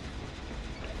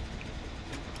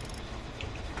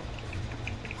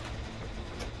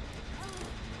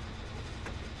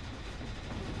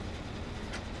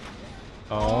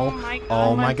 Oh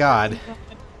my god.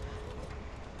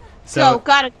 So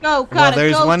gotta go.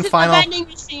 there's go one to final. the vending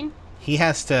machine. He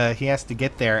has to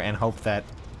get there and hope that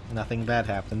nothing bad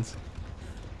happens.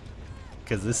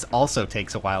 Because this also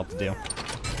takes a while to do.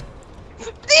 Ew,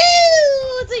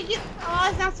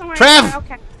 it's not somewhere. Trev!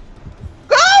 Okay.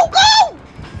 Go!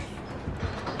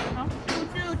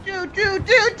 Do.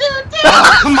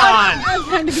 Come on! It's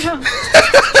time to go.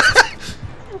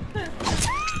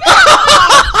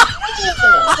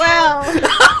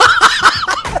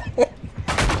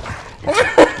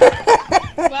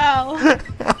 Well.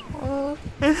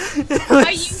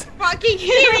 Are you fucking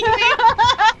kidding me?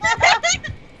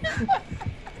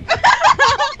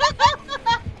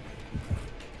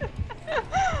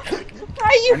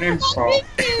 Are you My name's fucking Paul.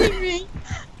 kidding me?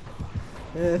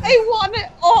 I want it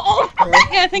all.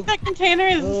 Yeah, I think that container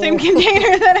is the same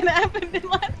container that it happened in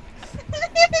last.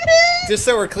 Just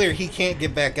so we're clear, he can't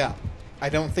get back up. I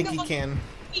don't think he can.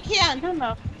 He can. I don't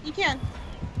know. He can.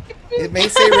 It may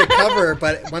say recover,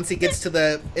 but once he gets to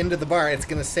the end of the bar, it's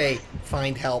gonna say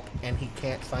find help, and he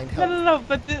can't find help. No,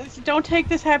 but don't take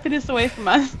this happiness away from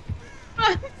us.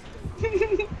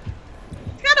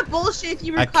 It's kind of bullshit if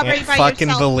you I recover can't by fucking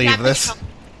yourself. believe That this.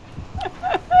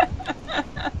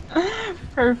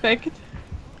 Perfect.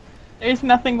 There's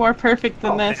nothing more perfect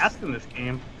than this. Fast in this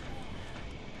game.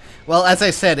 Well, as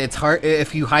I said, it's hard.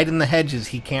 If you hide in the hedges,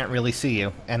 he can't really see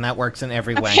you, and that works in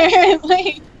every way.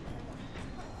 Apparently.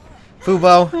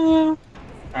 Fubo,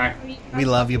 Hi. we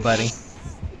love you, buddy.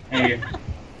 Hey.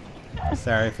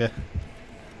 Sorry if you...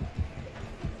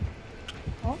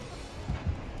 Oh,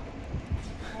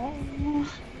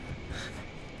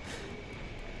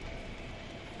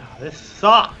 this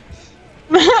sucks.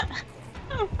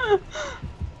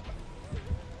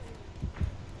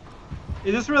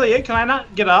 Is this really it? Can I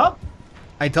not get up?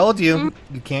 I told you,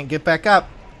 you can't get back up.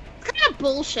 It's kind of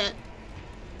bullshit.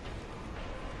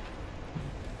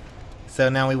 So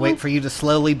now we wait for you to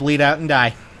slowly bleed out and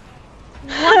die.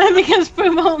 Because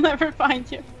Fubo will never find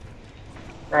you.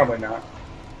 Probably not.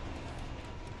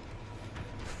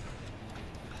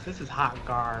 This is hot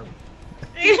garb.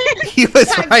 He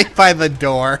was right by the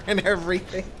door and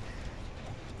everything.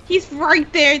 He's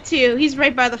right there too. He's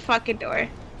right by the fucking door.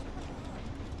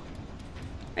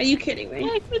 Are you kidding me?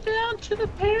 Take me down to the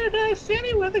paradise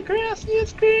city where the grass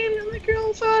is green and the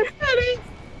girls are pretty.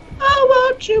 Oh,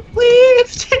 won't you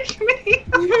please take me?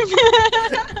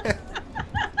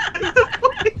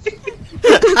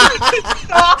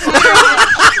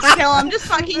 Kill him. Just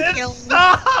fucking This kill him.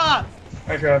 sucks!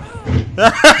 Hi, Trev.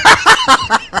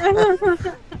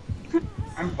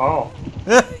 I'm Paul.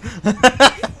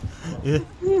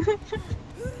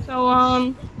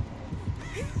 So,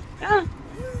 yeah.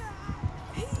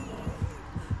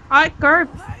 Alright, Gerb.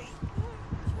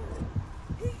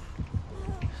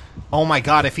 Oh my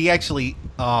god, if he actually...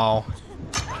 Oh.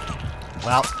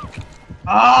 Well,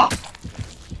 Oh!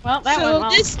 Well, that So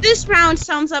went well. this round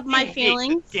sums up my I hate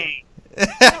feelings. this game.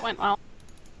 That went well.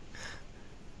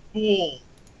 Cool.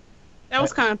 That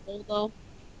was kind of bold, though.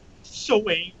 So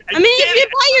angry. I mean, if you're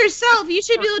by yourself, you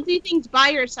should be able to do things by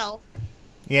yourself.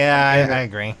 yeah, I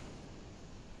agree.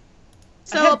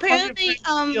 So apparently,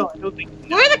 where are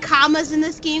the commas in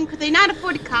this game? Could they not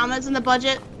afford the commas in the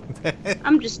budget?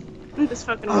 I'm just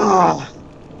fucking. Oh,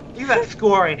 look at that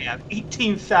score I have.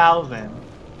 18,000.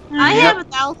 I Yep. have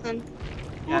 1,000.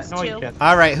 Yeah, Almost no, two. you can't.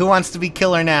 Alright, who wants to be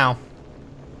killer now?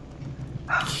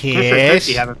 Chris or Kish?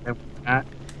 Kristi haven't been with that.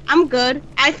 I'm good.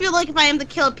 I feel like if I am the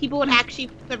killer, people would actually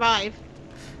survive.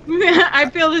 I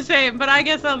feel the same, but I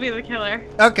guess I'll be the killer.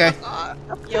 Okay.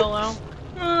 YOLO.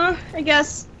 I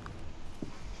guess.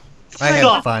 I had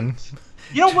Sucks. fun.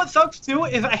 You know what sucks too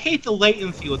is I hate the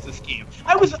latency with this game.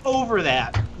 I was over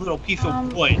that little piece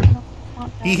of wood.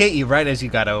 He hit you right as you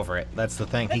got over it. That's the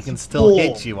thing. He That's can still bull.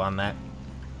 hit you on that.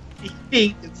 I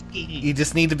hate this game. You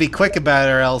just need to be quick about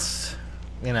it or else,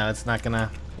 you know, it's not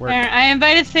gonna work. There, I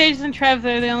invited Sage and Trev.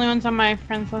 They're the only ones on my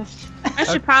friends list. I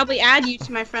should probably add you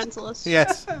to my friends list.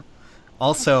 Yes.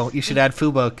 Also, you should add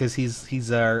Fubo because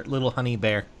he's our little honey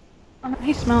bear. Oh,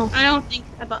 he smells. I don't think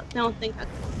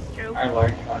that's true. I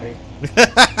like honey.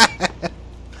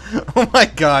 Oh my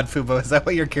god, Fubo, is that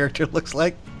what your character looks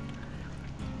like?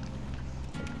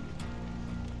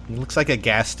 He looks like a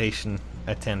gas station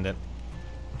attendant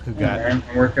who got... I'm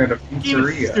working at a Game is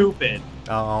pizzeria. stupid.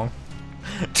 Oh.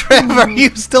 Trev, are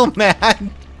you still mad?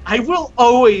 I will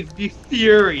always be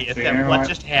furious You at know what what?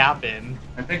 just happened.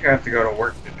 I think I have to go to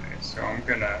work today, so I'm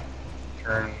gonna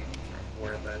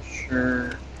wear that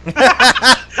shirt.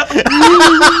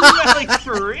 Like,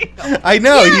 for real. I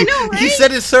know. Yeah, I he, know, he right?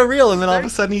 said it's so real, and then all of a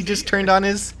sudden he just turned on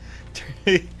his.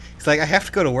 He's like, I have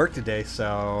to go to work today, so.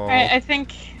 Alright, I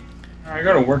think. I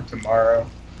go to work tomorrow.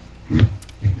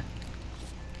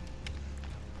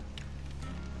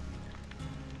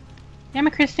 Damn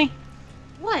it, Kristi.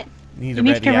 What? You You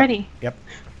need to get up. ready. Yep.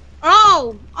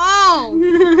 Oh!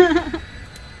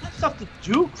 That's stuff to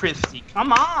do, Kristi.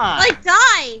 Come on. Like,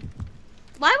 die!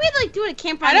 Why are we, like, doing a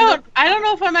campfire? I don't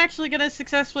know if I'm actually gonna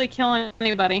successfully kill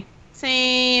anybody.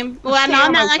 Same. Well, Stay no,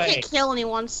 on my I way. can't kill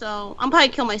anyone, so I'm probably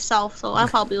kill myself, so I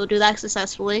probably will do that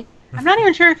successfully. I'm not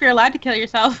even sure if you're allowed to kill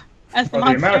yourself as the Well,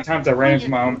 the amount of monster. times I ran into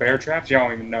my own bear traps, y'all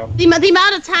don't even know. The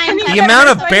amount of time. The amount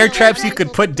of bear traps you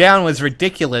could put down was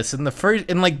ridiculous. In the first,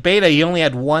 in like beta, he only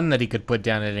had one that he could put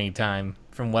down at any time.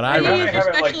 From what I Maybe Now it's they a have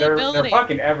it like special they're ability.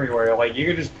 fucking everywhere. Like you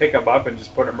could just pick them up and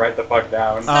just put them right the fuck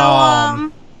down. So,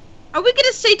 Um, are we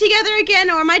gonna stay together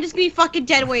again, or am I just gonna be fucking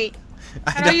dead weight?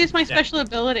 How do I use my special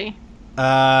ability?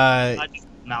 I just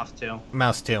mouse too.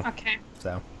 mouse too. Okay.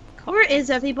 So. Where is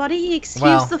everybody? Excuse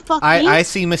Well, the fucking. I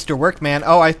see Mr. Workman.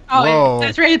 Oh, I. Oh, Whoa.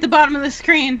 that's right at the bottom of the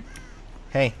screen.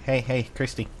 Hey,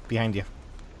 Kristi, behind you.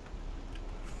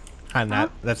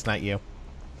 Not. That's not you.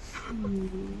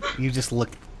 You just look.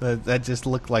 That just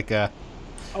looked like a.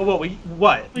 Oh, what?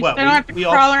 What? At least What? I don't have to we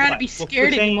all- crawl around and what, be we'll scared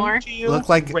pertain anymore. to you? Look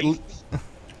like- Great.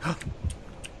 Are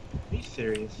you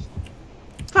serious?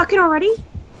 Fucking already?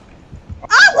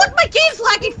 Oh, look, my game's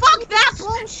lagging. Fuck that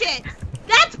bullshit.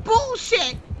 That's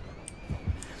bullshit.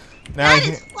 Now That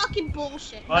is fucking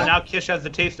bullshit. Well, now Kish has the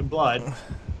taste of blood.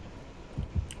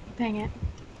 Dang it.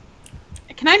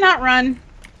 Can I not run?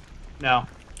 No.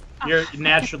 You're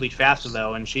naturally faster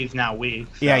though, and she's now weak.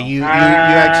 So. Yeah, you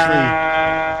actually.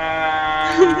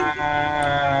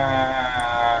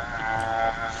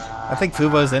 I think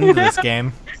Fubo's into this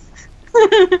game.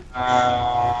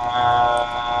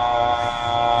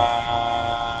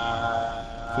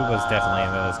 Fubo's definitely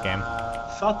into this game.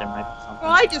 I thought there might be something.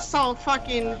 Well, I just saw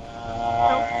fucking.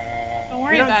 Don't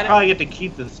worry We don't about probably get to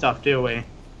keep this stuff, do we?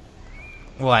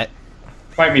 What?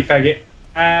 Fight me, faggot.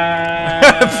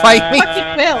 Fight me.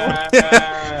 Fucking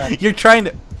will. You're trying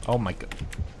to. Oh my god.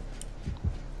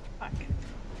 Fuck.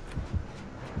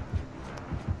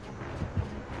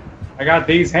 I got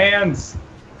these hands.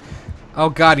 Oh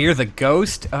god, you're the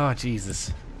ghost? Oh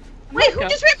Jesus. Wait, who Go.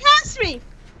 just ran past me?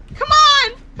 Come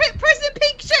on! Person in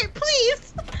pink shirt,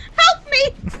 please! Help me!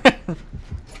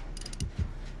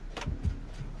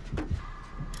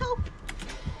 Help.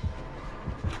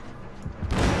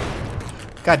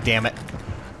 God damn it.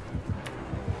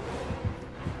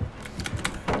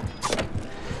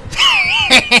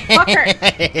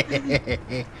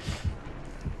 Fucker.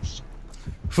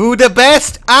 Who the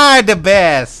best? I the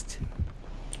best.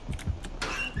 I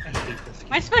hate this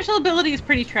My special ability is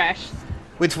pretty trash.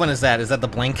 Which one is that? Is that the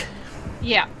blink?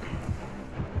 Yeah.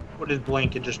 What is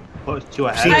blink? It just puts to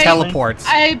a head. She I- teleports.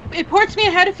 It ports me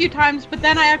ahead a few times, but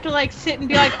then I have to like sit and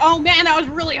be like, oh man, that was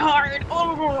really hard.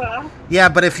 Oh. Yeah,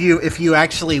 but if you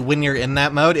actually, when you're in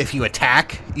that mode, if you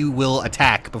attack, you will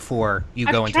attack before you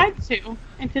go I've into. tried to.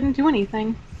 It didn't do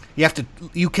anything. You have to.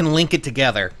 You can link it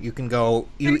together. You can go.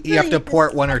 You have to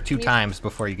port one or two times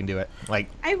before you can do it. Like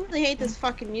I really hate this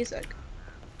fucking music.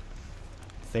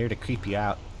 it's there to creep you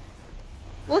out.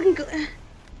 Look and go.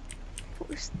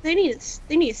 They need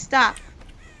to stop.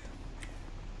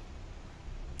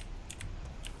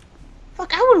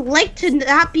 Fuck, I would like to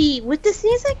not be with this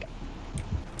music.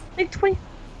 Like 20.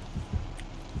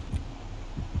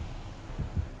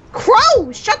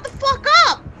 Crow, shut the fuck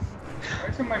up! Why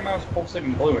isn't my mouse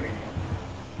pulsating blue anymore?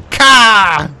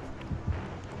 Ka!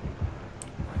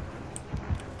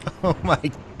 Oh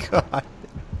my god.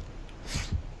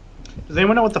 Does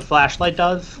anyone know what the flashlight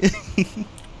does?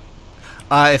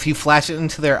 If you flash it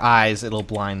into their eyes, it'll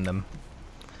blind them.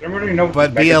 Does everybody know what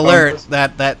But the be megaphone alert is?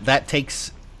 that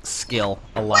takes skill,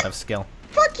 a lot of skill.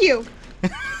 Fuck you!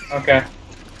 Okay.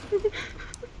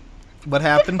 What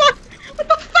happened? What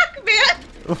the fuck,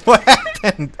 man? What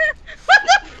happened? What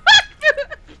the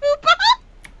fuck? Fubo?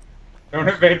 Don't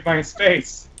invade my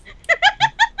space.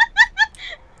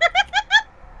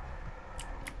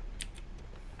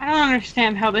 I don't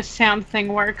understand how this sound thing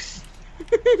works.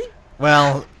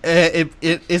 Well, it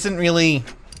isn't really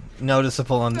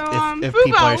noticeable So, if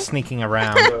people are Fubo. sneaking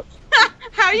around.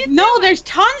 How you No, there's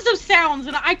tons of sounds,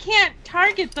 and I can't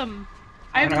target them.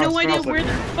 I have I know, no it idea smells where like-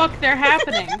 the fuck they're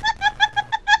happening.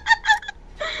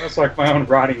 That's like my own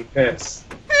rotting piss.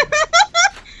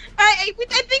 I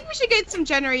think we should get some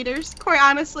generators, quite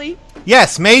honestly.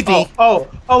 Yes, maybe. Oh,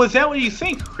 is that what you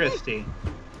think, Kristi?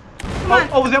 Come on.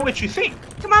 Oh, is that what you think?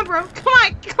 Come on, bro. Come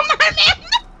on, man.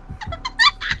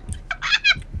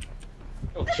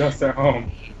 Just at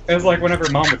home. It was like whenever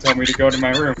Mom would tell me to go to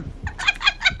my room.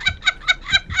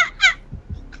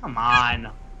 Come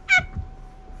on.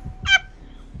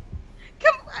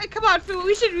 Come on, Fubo.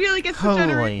 We should really get some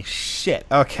generators. Holy shit.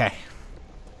 Okay.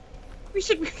 We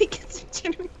should really get some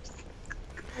generators.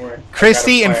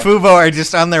 Kristi and Fubo are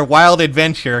just on their wild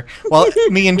adventure, while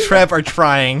me and Trev are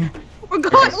trying. We're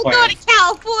going to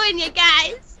California,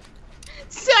 guys.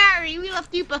 Sorry, we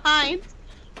left you behind.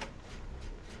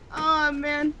 Oh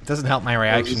man. Doesn't help my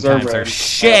reaction times are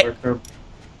shit.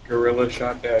 Gorilla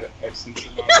shot dead. I've seen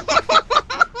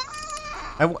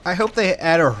I hope they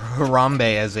add a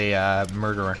Harambe as a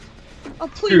murderer. Oh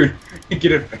please. Dude, you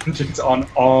get a vengeance on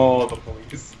all the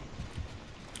police.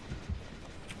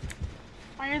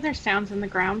 Why are there sounds in the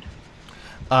ground?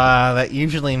 That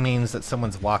usually means that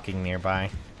someone's walking nearby.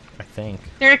 I think.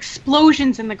 There are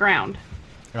explosions in the ground.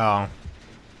 Oh.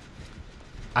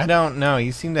 I don't know.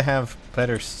 You seem to have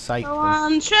better sight.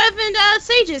 So, Trev and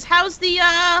Sages, how's the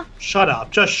Shut up.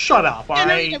 Just shut up,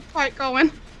 alright? part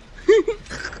going?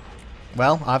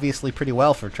 Well, obviously pretty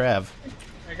well for Trev.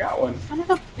 I got one. Son of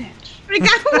a bitch. I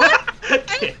got one.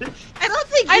 I don't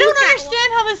think I you don't got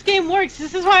understand how this game works.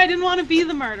 This is why I didn't want to be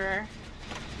the murderer.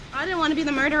 one. I didn't want to be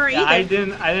the murderer Yeah,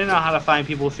 either. I didn't know how to find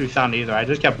people through sound either. I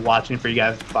just kept watching for you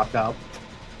guys to fuck up.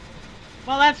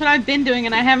 Well, that's what I've been doing,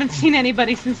 and I haven't seen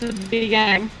anybody since the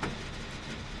beginning.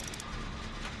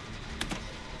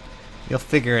 You'll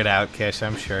figure it out, Kish,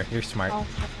 I'm sure. You're smart. Oh,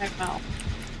 okay, well.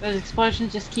 Those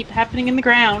explosions just keep happening in the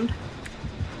ground.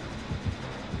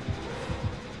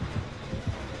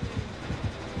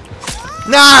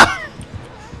 Nah!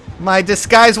 My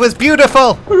disguise was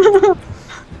beautiful!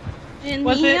 In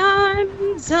Was the it?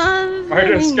 arms of My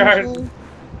an disguise.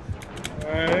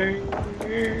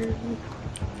 angel.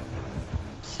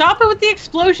 Stop it with the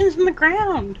explosions in the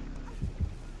ground.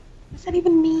 What does that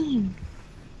even mean?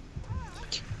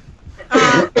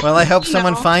 Well, I hope You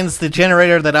someone know. finds the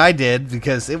generator that I did,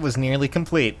 because it was nearly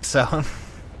complete, so...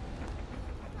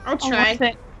 I'll Oh, try. was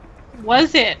it?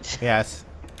 Was it? yes.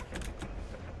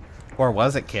 Or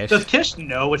was it, Kish? Does Kish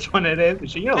know which one it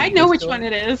is? You I know which one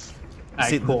it is.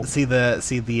 Alright, cool. See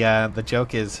the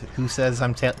joke is, who says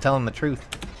I'm telling the truth?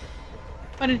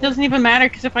 But it doesn't even matter,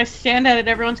 because if I stand at it,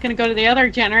 everyone's going to go to the other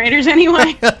generators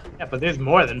anyway. Yeah, but there's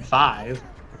more than 5.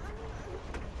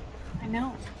 I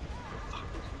know.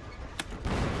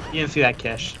 You didn't see that,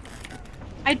 Kish.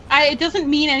 It doesn't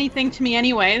mean anything to me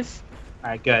anyways.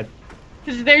 Alright, good.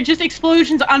 Because they're just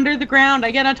explosions under the ground.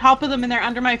 I get on top of them and they're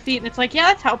under my feet, and it's like, yeah,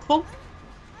 that's helpful.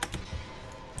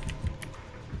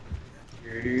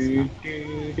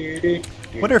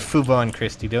 What are Fubo and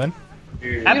Kristi doing?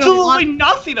 Absolutely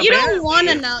nothing, You apparently. don't want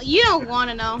to know. You don't want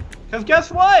to know. Because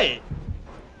guess what?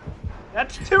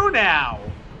 That's 2 now.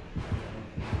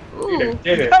 Ooh,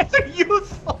 Did You it. guys are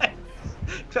useless.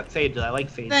 Except Sage, I like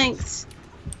Sage. thanks.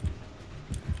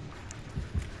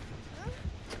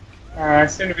 I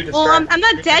seem to be distracted. Well, I'm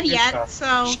not dead Good yet, stuff.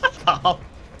 so. Shut up.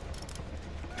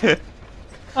 Well,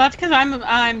 that's because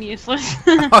I'm useless.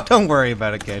 Oh, don't worry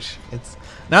about it, Kish. It's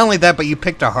not only that, but you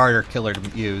picked a harder killer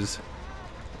to use.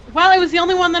 Well, it was the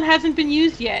only one that hasn't been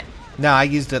used yet. No, I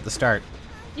used it at the start.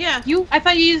 Yeah. I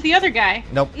thought you used the other guy.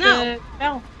 Nope. No.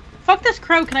 No. Fuck this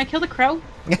crow. Can I kill the crow?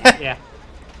 Yeah.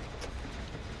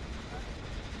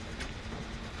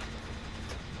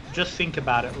 Just think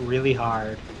about it really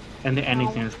hard, and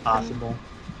anything is possible.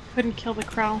 Couldn't kill the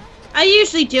crow. I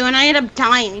usually do, and I end up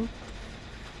dying.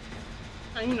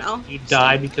 You know. You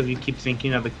die because you keep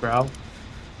thinking of the crow.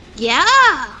 Yeah.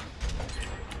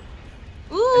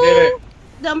 Ooh. I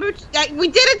did We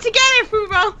did it together,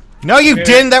 Fubo. No, you Yeah.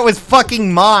 didn't! That was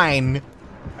fucking mine!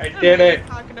 I did it.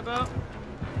 Talking about.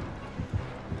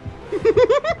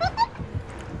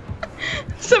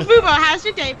 So Fubo, how's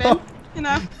your day been? You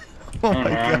know. Oh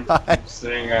my I'm god.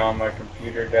 sitting on my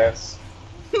computer desk,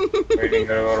 waiting to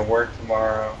go to work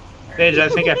tomorrow. Sage, I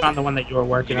think I found the one that you were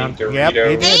working Eating on. Doritos, Yep,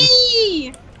 you did.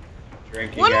 Hey!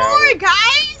 drinking One out. more,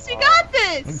 guys! We got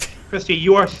this! Kristi,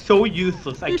 you are so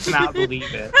useless. I cannot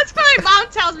believe it. That's what my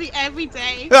mom tells me every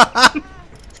day.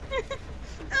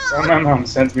 So my mom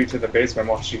sends me to the basement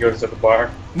while she goes to the bar.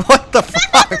 What the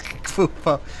fuck,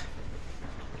 Fubo?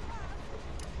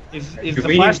 Is You the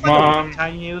leave, flashlight Mom. a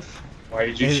time use? Why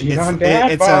did you It's, cheat on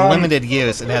Dad, it's a Mom? limited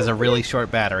use. It has a really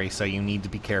short battery, so you need to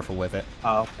be careful with it.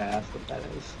 Oh, okay, that's what that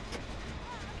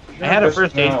is. I had a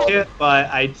first aid kit, but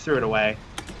I threw it away.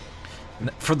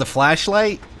 For the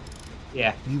flashlight?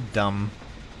 Yeah. You dumb.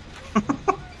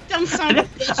 Dumb Dumb son of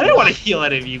a bitch. I didn't want to heal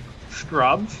any of you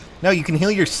scrubs. No, you can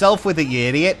heal yourself with it, you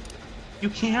idiot. You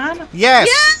can? Yes!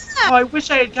 Yeah! Oh, I wish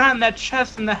I had gotten that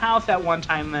chest in the house at one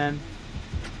time then.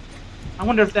 I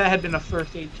wonder if that had been a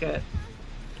first aid kit.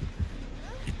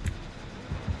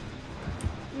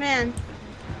 Man.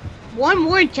 One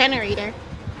more generator.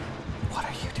 What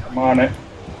are you doing? I'm on it.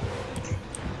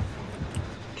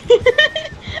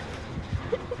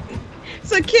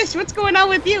 So, Kish, what's going on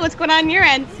with you? What's going on your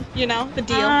end? You know, the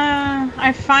deal.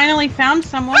 I finally found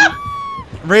someone.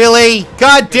 Really?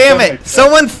 God damn it!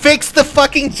 Someone fix the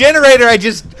fucking generator! I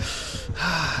just...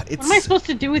 What am I supposed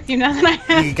to do with you now that I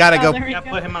have... You gotta go... There we Yeah, go.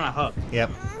 put him on a hook.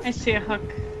 Yep. I see a hook.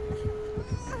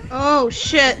 Oh,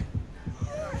 shit. Oops.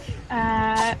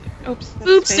 that's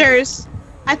Oopsters.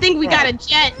 I think we got a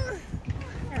jet.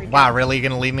 There we go. Wow, really? You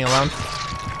gonna leave me alone?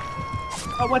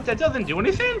 Oh, what? That doesn't do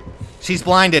anything? She's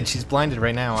blinded. She's blinded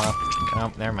right now.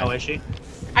 Oh, never mind. Oh, is she?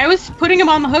 I was putting him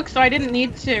on the hook, so I didn't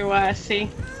need to see.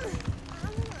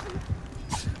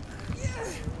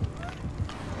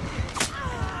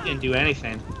 Didn't do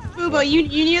anything. Fubo, you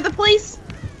near the place?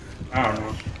 I don't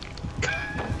know.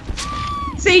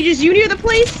 Sages, you near the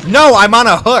place? No, I'm on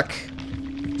a hook!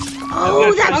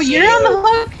 Oh, that's Oh, you're on the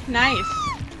hook?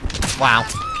 Nice. Wow.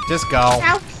 Just go.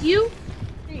 How cute.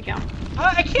 There you go.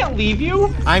 I can't leave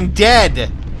you. I'm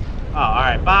dead! Oh,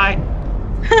 alright, bye.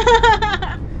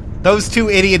 Those two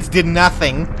idiots did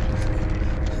nothing.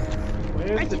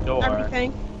 Where's I the did door?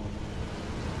 everything.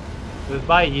 It was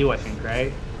by you, I think,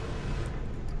 right?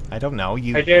 I don't know.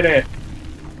 You. I did it.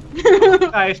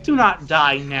 Guys, do not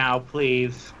die now,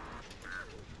 please.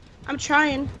 I'm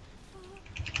trying.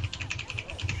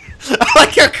 I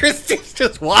like how Kristi's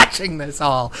just watching this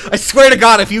all. I swear to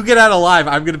God, if you get out alive,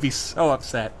 I'm gonna be so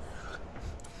upset.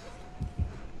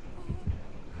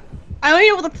 I don't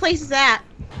know what the place is at.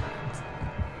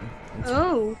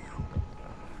 Oh.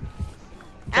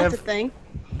 That's a thing.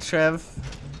 Trev.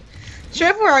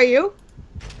 Trev, where are you?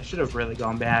 I should have really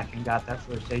gone back and got that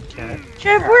first aid kit.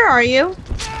 Trev, where are you?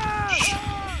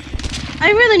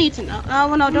 I really need to know. Oh,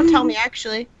 well, no, don't tell me,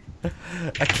 actually.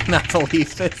 I cannot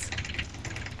believe this.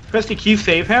 Kristi, can you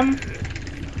save him?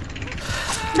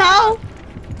 No!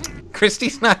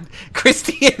 Kristi's not.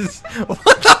 Kristi is.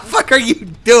 What the fuck are you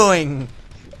doing?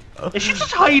 Is she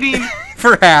just hiding?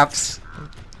 Perhaps.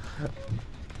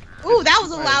 Ooh, that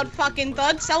was a loud fucking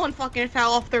thud. Someone fucking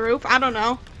fell off the roof. I don't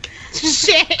know.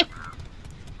 Shit.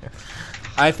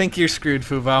 I think you're screwed,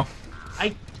 Fubo.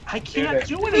 I can't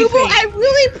do Fubo, anything. I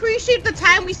really appreciate the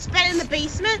time we spent in the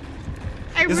basement.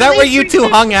 Is that where you two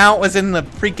hung out? Was in the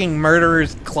freaking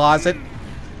murderer's closet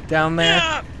down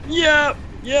there? Yeah.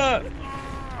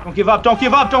 Don't give up, don't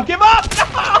give up, don't give up!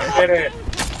 I did it.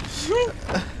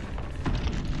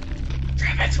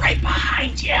 Trevor's right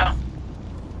behind you.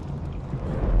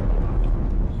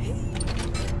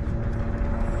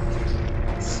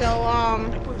 So,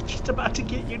 We're just about to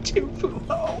get you too,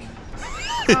 Fubo.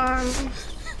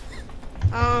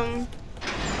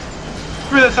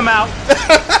 Screw this, I'm out.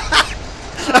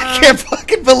 I can't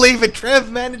fucking believe it.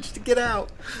 Trev managed to get out.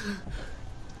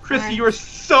 Kristi, you are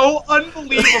so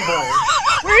unbelievable.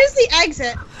 where is the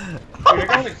exit? Dude, I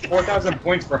got like 4,000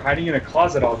 points for hiding in a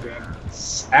closet all good.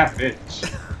 Savage.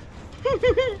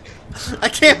 I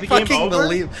can't Is the game fucking over?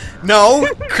 believe. No,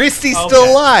 Kristi's Okay.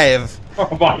 still alive.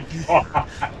 Oh my god.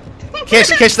 Kish,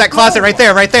 that closet right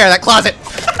there, that closet.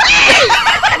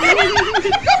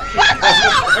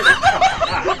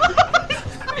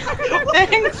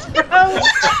 Thanks, bro.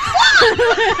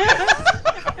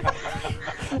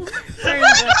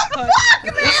 There's that hook.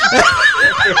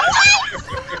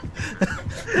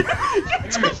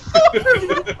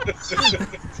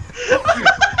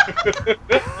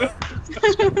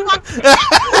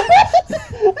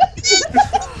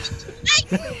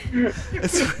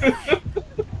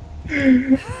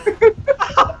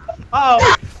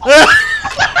 Oh.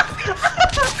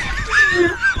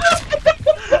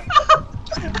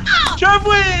 Trev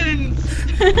wins!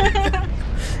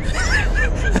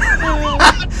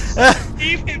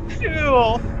 Save him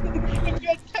too!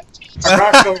 I'm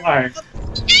not gonna lie.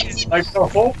 Like the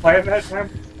whole plan that time,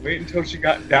 wait until she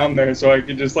got down there so I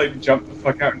could just like jump the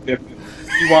fuck out and dip it. What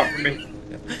do you want from me?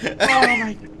 Oh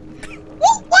my god.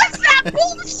 What was that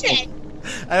bullshit?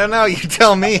 I don't know. You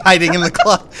tell me. Hiding in the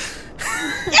closet.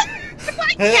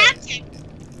 My captain.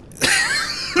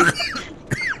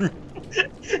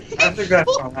 I think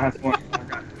that's my last one.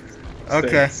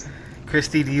 Okay,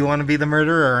 Kristi, do you want to be the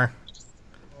murderer?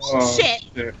 Oh,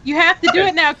 Shit. You have to do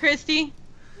it now, Kristi.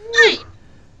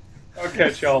 I'll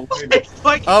catch y'all later.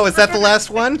 Like, Oh, is that the last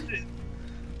one?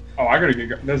 Oh, I gotta get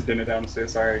going. There's dinner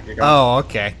downstairs. Sorry, I gotta get going. Oh,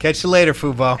 okay. Catch you later,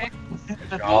 Fubo.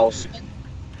 Y'all.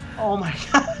 Oh my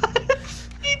god.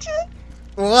 He just...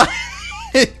 What?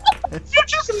 You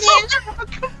just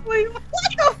completely. What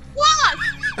the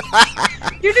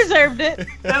fuck? You deserved it.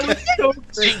 That was so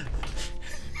great.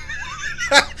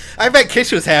 I bet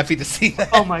Kish was happy to see that.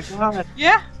 Oh my god.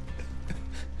 Yeah.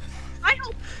 I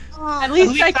don't. At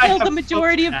least I I killed the have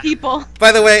majority of focus. people.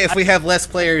 By the way, if we have less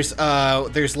players,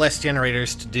 there's less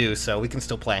generators to do, so we can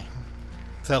still play.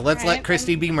 So let's let Alright.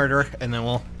 Kristi be murderer, and then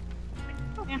we'll...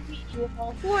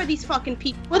 Who are these fucking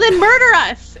people? Well, then murder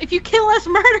us. If you kill us,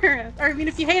 murder us. Or I mean,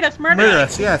 if you hate us, murder Murder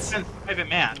us. us, yes. Private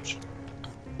match.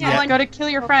 Yeah, Yeah. go to kill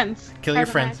your friends. Kill your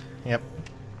Private friends. Yep.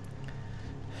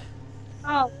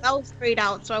 Oh, that was straight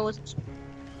out, so I was.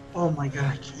 Oh my god,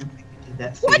 I can't believe you did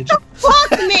that What stage. the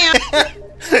fuck, man?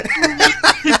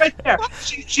 She's right there.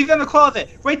 She's in the closet.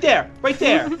 Right there. Right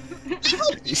there.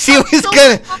 She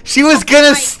was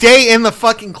gonna stay in the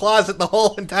fucking closet the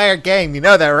whole entire game, you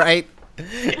know that, right?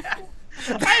 Yeah.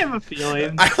 I have a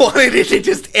feeling. I wanted it to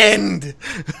just end.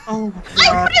 Oh my I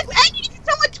god. would have ended if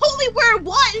someone told me where it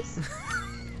was.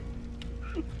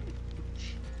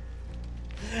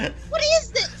 What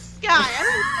is this guy?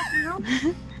 I don't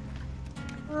fucking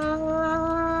know.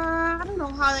 I don't know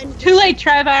how they. Too late,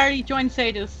 Trev. I already joined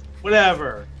Sages.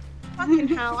 Whatever. Fucking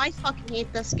hell! I fucking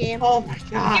hate this game. Oh my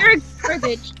god. You're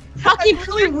garbage. Fucking I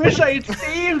really wish I had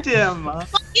saved him.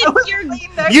 fucking you're.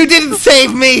 You didn't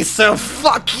save me, so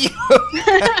fuck you.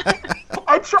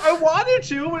 I wanted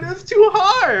to, but it's too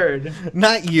hard.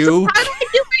 Not you. How do I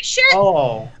do my shit?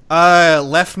 Oh.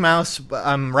 Left mouse,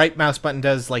 right mouse button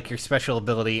does like your special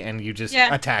ability, and you just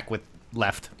Yeah. attack with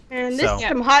left. Man, this So. is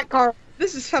some hot guard.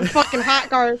 This is some fucking hot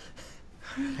guard.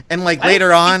 And like I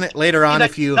later on, Like,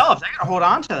 if you I gotta hold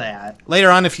on to that.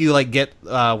 like get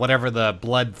whatever the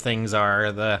blood things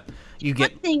are, you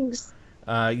get What things?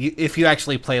 if you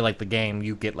actually play like the game,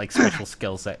 you get like special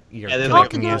skills that your Yeah, they're killer Oh, like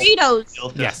the can use. Doritos.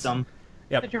 Skill Yes. system.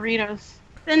 Yep. The Doritos.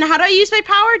 Then how do I use my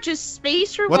power? Just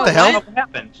space or What what? the I don't hell? know what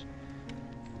happened.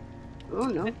 Oh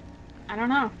no. I don't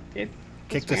know, dude.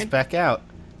 Kicked That's us weird. back out.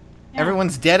 Yeah.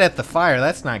 Everyone's dead at the fire.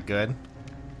 That's not good.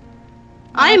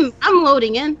 I'm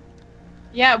loading in.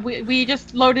 Yeah, we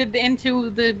just loaded into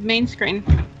the main screen.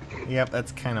 Yep,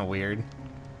 that's kind of weird.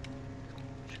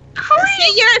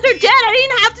 See, you guys are dead. I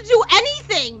didn't have to do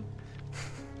anything.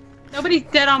 Nobody's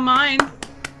dead on mine.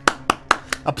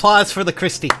 Applause for the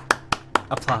Kristi.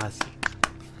 Applause.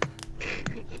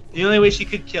 The only way she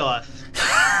could kill us.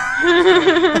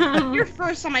 You're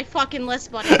first on my fucking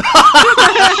list, buddy. Where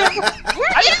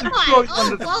am didn't I? throw you Oh,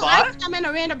 under the well, bus. I'm in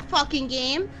a random fucking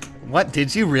game. What?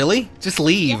 Did you really? Just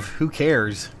leave. Yeah. Who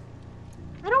cares?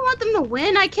 I don't want them to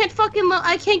win. I can't fucking.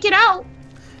 I can't get out.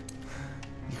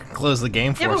 Close the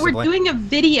game Yeah, but forcibly. we're doing a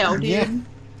video, dude. Yeah.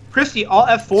 Christy, all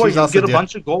F4, She's you also get a dead.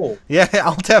 bunch of gold. Yeah,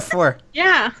 Alt F4.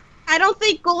 Yeah. I don't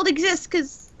think gold exists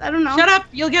because I don't know. Shut up.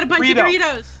 You'll get a bunch Dorito. of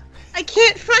Doritos. I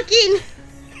can't fucking.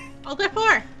 Alt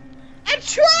F4. I'm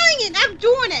trying it. I'm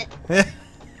doing it.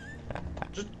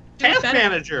 Just Do it task better.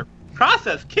 manager.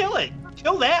 Process. Kill it.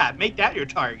 Kill that. Make that your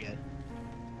target.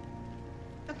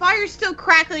 The fire's still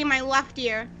crackling in my left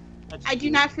ear. That's I do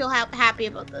cute. not feel happy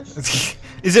about this.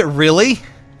 Is it really?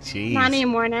 Jeez. Not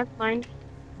anymore. Never mind.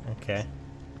 Okay.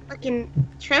 Fucking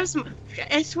Trev's.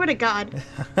 I swear to God.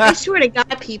 I swear to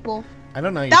God, people. I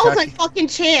don't know. That was my fucking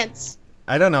chance.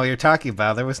 I don't know what you're talking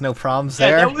about. There was no problems Yeah,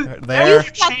 there. that was there. your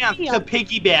chance to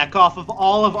piggyback off of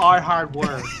all of our hard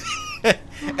work.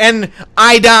 And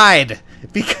I died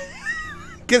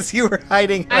because you were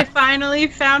hiding. I finally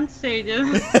found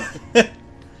Sages.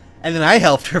 And then I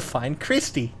helped her find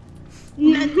Kristi.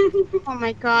 Oh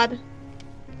my God.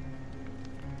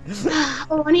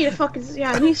 Oh, I need to fucking.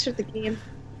 Yeah, I need to start the game.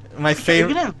 My Are you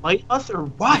favorite. gonna invite us or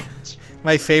what?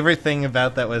 My favorite thing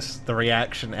about that was the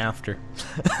reaction after.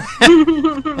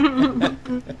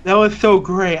 That was so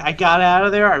great. I got out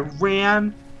of there. I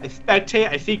ran. I spectate.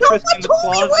 I see No Chris one in the told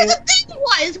me where closet. the thing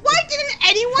was. Why didn't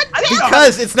anyone I tell don't me?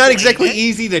 Because it's not exactly Explain it.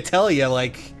 easy to tell you.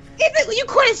 Like, You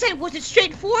could have said, was it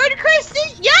straightforward,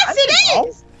 Kristi? Yes, I it don't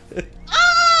is.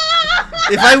 Ah!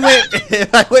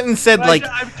 if I went and said But like,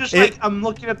 I'm just it- like, I'm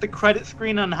looking at the credit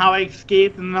screen on how I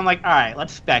escaped, and I'm like, all right,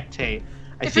 let's spectate.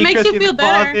 I If it see makes Christy you in the feel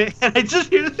better. closet, and I just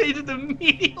hear the Sages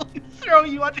immediately throw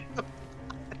you under the.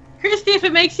 Christy, if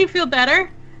it makes you feel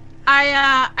better,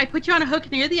 I put you on a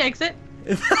hook near the exit.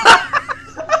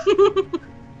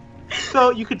 So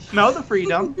you could smell the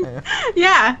freedom.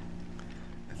 Yeah,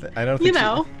 I don't. you Think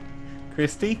know.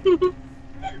 Kristi.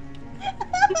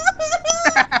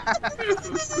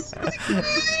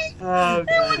 Oh,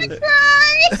 I God.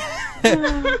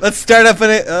 cry. Let's start up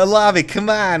in a lobby. Come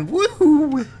on,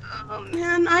 woohoo! Oh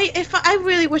man, I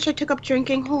really wish I took up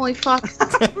drinking. Holy fuck.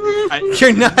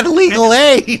 You're not legal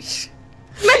age.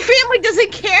 My family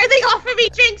doesn't care. They offer me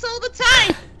drinks all the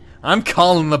time. I'm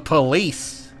calling the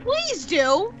police. Please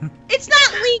do. It's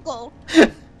not legal.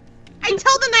 I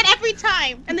tell them that every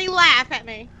time, and they laugh at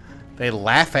me. They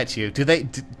laugh at you. Do they?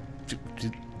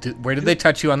 Where did they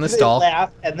touch you on the stall? They laugh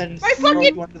and then My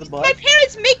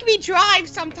parents make me drive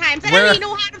sometimes. I don't even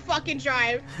know how to fucking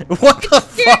drive. What the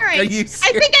It's fuck scary. are you serious?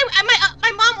 I think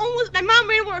my mom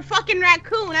ran over a fucking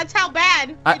raccoon. That's how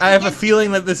bad. I have a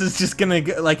feeling that this is just gonna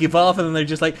like evolve, and then they're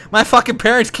just like, my fucking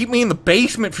parents keep me in the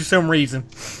basement for some reason.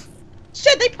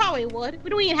 Shit, they probably would.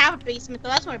 We don't even have a basement though.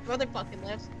 That's where my brother fucking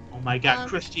lives. Oh my god,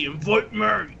 Kristi, invite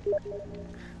me!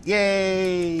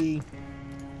 Yay!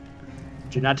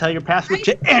 Do not tell your password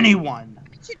to anyone!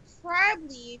 I should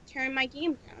probably turn my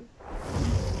game down.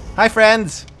 Hi,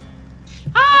 friends!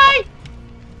 Hi!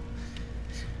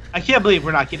 I can't believe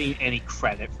we're not getting any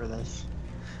credit for this.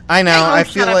 I know, I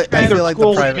feel like These are the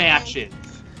gold private matches.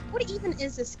 What even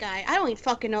is this guy? I don't even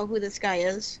fucking know who this guy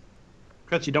is.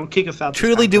 Kristi, don't kick us out.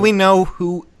 Truly, do we know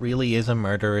who really is a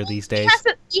murderer these days?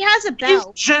 He has a Is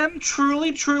bell. Jen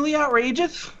truly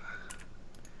outrageous?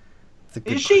 It's a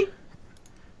good Is she?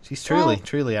 She's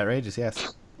truly outrageous,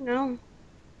 yes. No.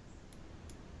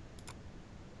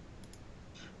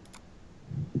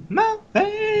 Nothing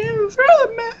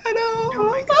really matters.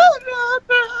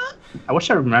 I wish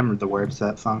I remembered the words to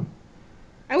that song.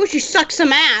 I wish you sucked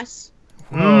some ass.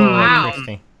 Whoa, Wow.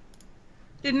 Kristi.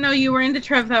 Didn't know you were into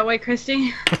Trev that way,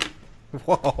 Kristi.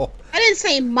 Whoa. I didn't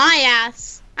say my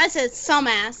ass. I said some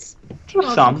ass.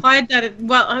 Well, Some. implied that it,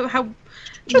 well, how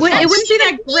it wouldn't be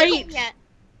that great Yet.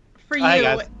 for Hi, you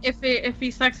guys. if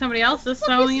he sucked somebody else's. What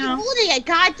So is you know. holding a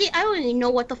goddamn? I don't even know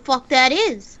what the fuck that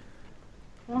is.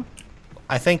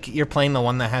 I think you're playing the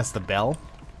one that has the bell.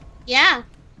 Yeah.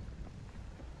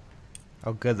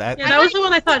 Oh, good. That. Yeah, that was the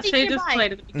one I thought Something Shay just nearby.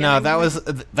 played at the beginning. No, that was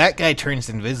that guy turns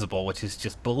invisible, which is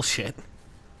just bullshit.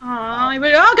 Aw,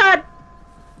 oh god!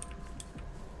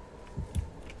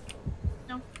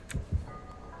 No.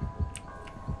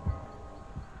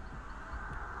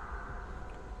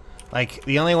 Like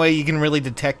the only way you can really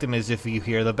detect him is if you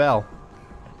hear the bell.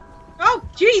 Oh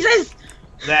Jesus!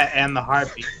 That and the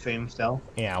heartbeat theme still.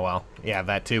 Yeah, well, yeah,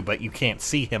 that too. But you can't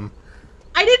see him.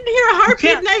 I didn't hear a heartbeat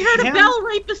can't and I heard see a him? bell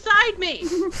right beside me.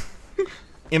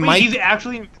 It Wait, might. he's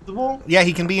actually invisible? Yeah,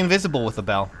 he can be invisible with a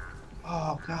bell.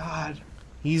 Oh god.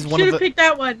 He's one Should of have the. picked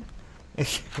that one.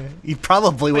 He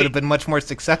probably would Wait. have been much more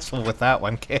successful with that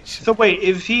one, Kish. So wait,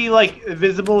 is he like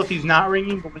invisible if he's not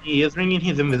ringing, but when he is ringing,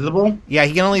 he's invisible? Yeah,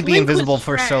 he can only be Blink was invisible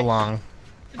for so trash. long.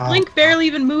 The blink barely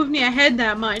even moved me ahead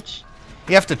that much.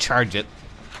 You have to charge it.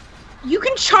 You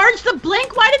can charge the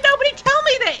blink? Why did nobody tell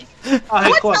me this? Oh, No hey,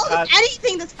 one cool. tells us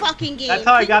anything this fucking game. That's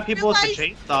how I Do got you people with the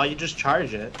realize- chainsaw. You just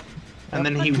charge it, and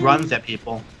then he fucking- runs at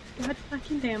people. God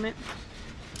fucking damn it.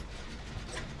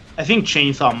 I think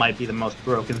chainsaw might be the most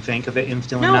broken thing because it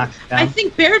instantly No, knocks you I down.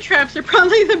 think bear traps are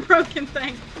probably the broken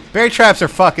thing. Bear traps are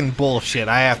fucking bullshit,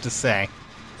 I have to say.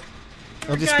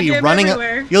 You'll just be goddamn running.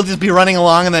 everywhere. You'll just be running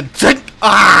along and then.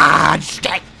 Ah! Shit!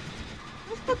 Where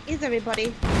the fuck is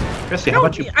everybody? Kristi, how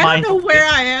about you I find don't know where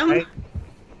I am. right?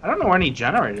 I don't know where any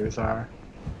generators are.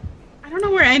 I don't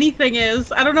know where anything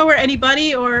is. I don't know where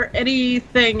anybody or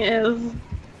anything is.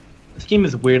 This game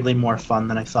is weirdly more fun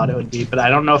than I thought it would be, but I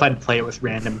don't know if I'd play it with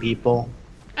random people.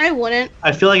 I wouldn't.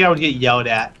 I feel like I would get yelled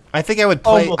at. I think I would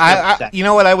play. Almost upset. You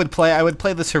know what I would play? I would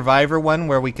play the Survivor one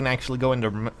where we can actually go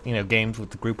into games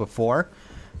with the group of 4.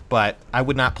 But I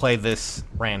would not play this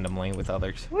randomly with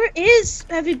others. Where is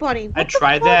everybody? What I the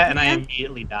tried fuck, that and I man?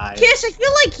 immediately died. Kish, I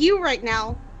feel like you right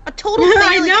now. A total I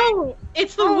failure. know.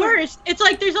 It's the Oh. worst. It's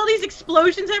like there's all these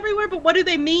explosions everywhere, but what do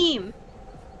they mean?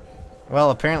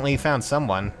 Well, apparently you found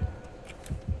someone.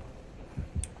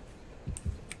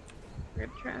 Rip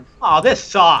Trev. Oh, this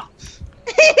sucks.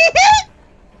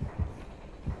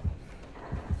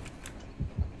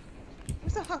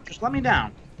 Where's the hook? Just let me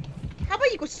down. How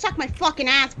about you go suck my fucking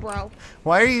ass, bro?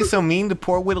 Why are you so mean to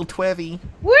poor little Twevy?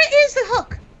 Where is the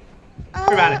hook?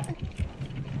 Worry about it.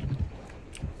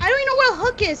 I don't even know where a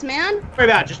hook is, man. Worry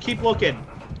about it. Just keep looking.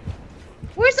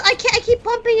 Where's I keep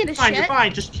bumping into Fine, shit. you're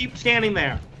fine. Just keep standing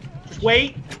there. Just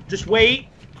wait. Just wait.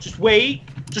 Just wait.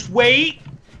 Just wait.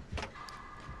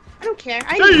 I don't care.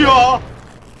 I There need you are.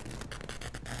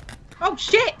 Oh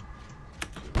shit!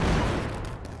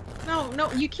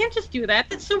 No, you can't just do that.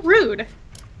 That's so rude.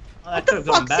 Well, that What could the have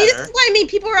gone fuck? See, this better. is what I mean.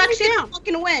 People are actually down.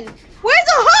 fucking win. Where's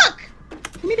the hook?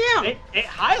 Put me down. It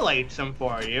highlights them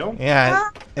for you. Yeah,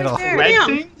 Right it'll. there. Red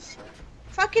Damn. things?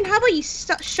 Fucking, how about you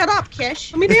shut up,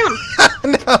 Kish? Put me down.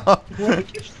 No, What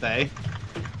did you say?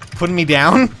 putting me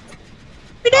down.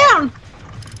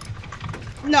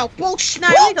 No, bullshit.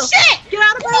 Not illegal. Bullshit! Get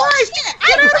out of my life!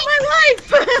 Get out of my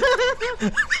life!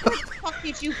 Where the fuck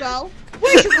did you go?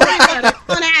 Where'd you go, you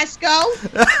fun ass go?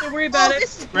 Don't worry about it.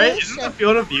 This is Right? bullshit. Isn't the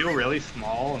field of view really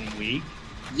small and weak?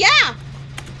 Yeah!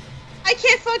 I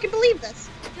can't fucking believe this.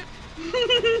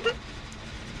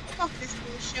 Fuck this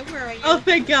bullshit. Where are you? Oh,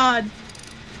 thank God.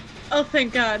 Oh,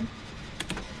 thank God.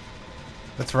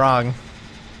 What's wrong?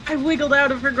 I wiggled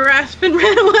out of her grasp and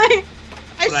ran away.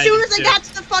 As Right, soon as I too. got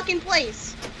to the fucking place.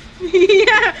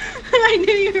 Yeah, I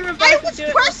knew you were about I to was do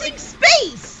it. pressing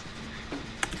space!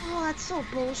 Oh, that's so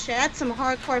bullshit. That's some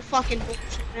hardcore fucking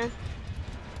bullshit, man.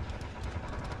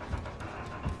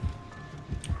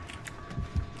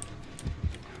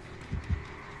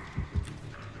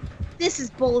 This is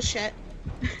bullshit.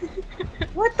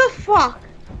 What the fuck?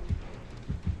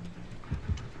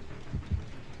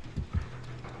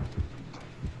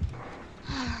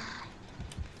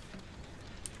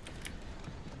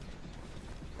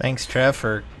 Thanks, Trev,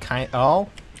 for Oh,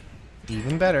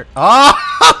 even better.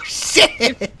 Oh,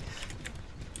 shit!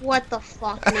 What the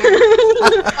fuck, man?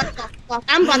 What the fuck?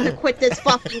 I'm about to quit this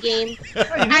fucking game.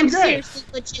 I'm seriously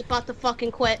legit about to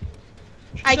fucking quit.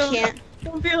 I can't.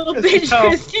 Don't be a little Kristi, bitch, no.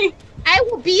 Kristi. I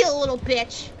will be a little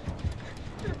bitch.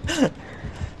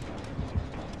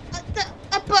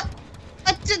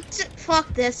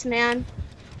 Fuck this, man.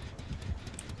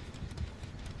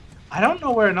 I don't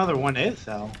know where another one is,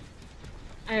 though.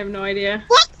 I have no idea.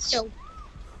 Fuck you.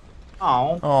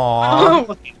 Oh. Aww.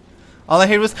 Oh, All I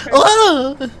heard was,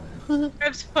 oh!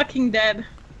 Trev's fucking dead.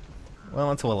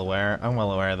 Well, it's well aware. I'm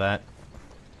well aware of that.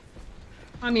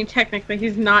 I mean, technically,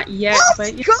 he's not yet, Oh,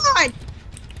 but God!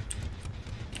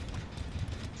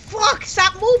 Fuck,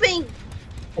 stop moving!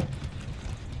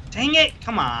 Dang it!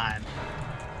 Come on.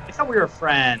 I thought we were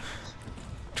friends.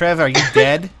 Trev, are you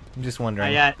dead? I'm just wondering.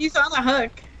 Not yet. he's on the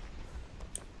hook.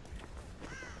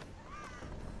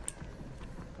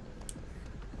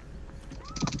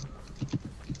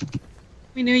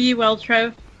 We knew you well,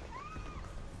 Trev.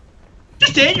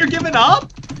 Just it? You're giving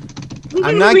up?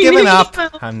 I'm not We giving knew up. you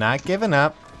well. I'm not giving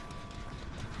up.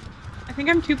 I think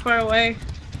I'm too far away.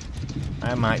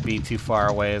 I might be too far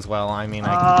away as well. I mean,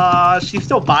 She's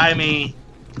still by me.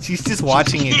 she's just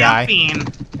watching you die. Camping.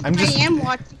 I'm just. I am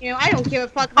watching you. I don't give a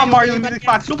fuck. Oh, Mario the about Music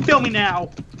Box, don't kill me now.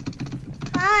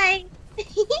 Bye.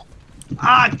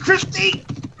 Ah, Kristi!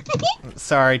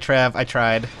 Sorry, Trev. I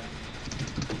tried.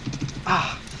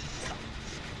 Ah.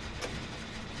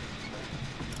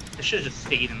 I should have just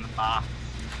stayed in the box.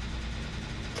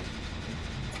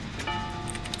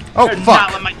 Oh, Better not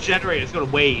fuck. let my generators go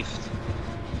to waste.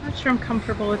 I'm not sure I'm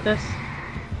comfortable with this.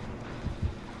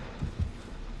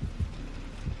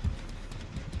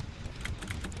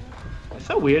 It's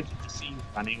so weird to see you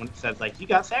running when it says, like, you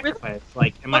got Where the sacrificed.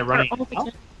 Like, am I fuck are running? all the Oh,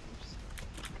 generators?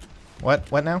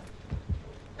 What now?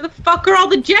 Where the fuck are all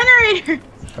the generators?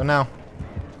 Don't know.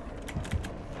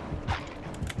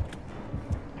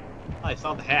 I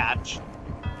saw the hatch.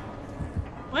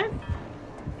 What?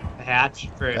 The hatch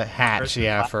for The hatch,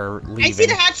 yeah, for leaving. I see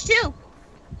the hatch too.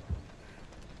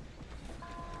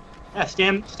 Yeah,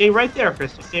 stay right there,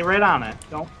 Kristi. Stay right on it.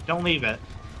 Don't leave it.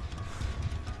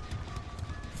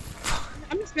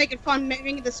 I'm just making fun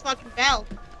ringing this fucking bell.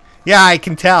 Yeah, I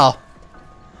can tell.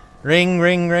 Ring,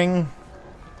 ring, ring.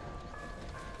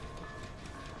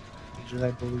 Should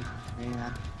I believe,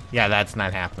 man? Yeah, that's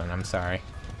not happening. I'm sorry.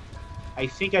 I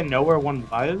think I know where one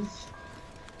was.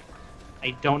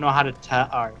 I don't know how to tell.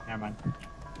 Alright, never mind.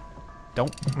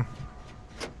 Don't.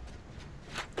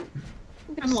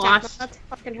 I'm lost. That's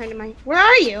fucking hurting my. Where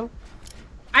are you?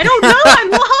 I don't know.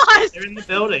 I'm lost. They're in the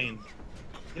building.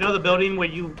 You know the building where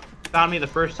you found me the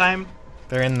first time?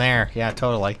 They're in there. Yeah,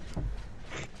 totally.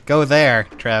 Go there,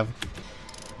 Trev.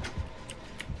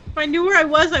 If I knew where I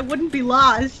was, I wouldn't be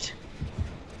lost.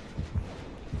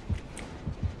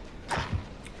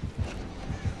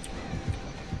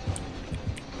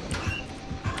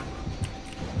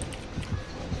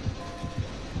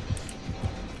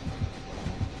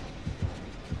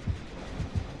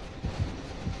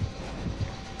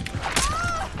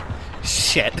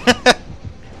 Shit.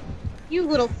 You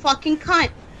little fucking cunt.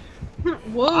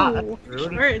 Whoa. Ah, that's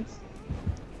rude. Words.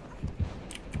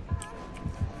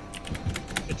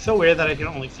 It's so weird that I can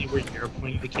only see where you're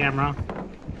pointing the camera.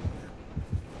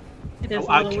 It is Oh,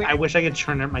 a little weird. I wish I could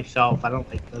turn it myself. I don't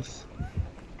like this.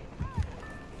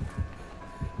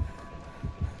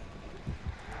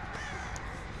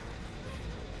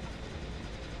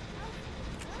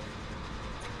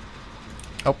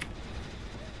 Oh.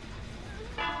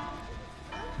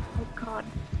 Oh god.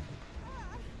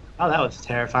 Oh, that was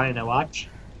terrifying to watch.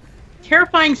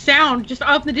 Terrifying sound. Just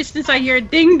off the distance, I hear a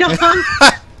ding dong.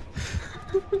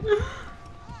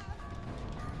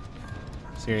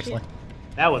 Seriously.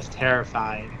 That was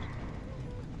terrifying.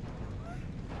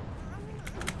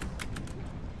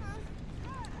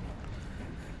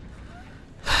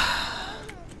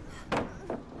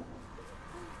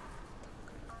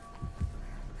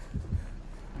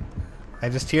 I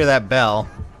just hear that bell.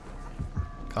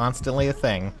 Constantly a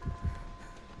thing.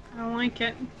 I don't like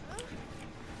it.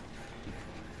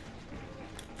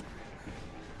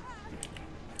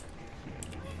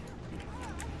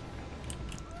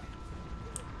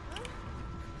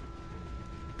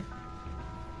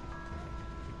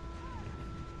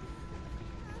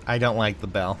 I don't like the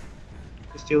bell.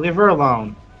 Just leave her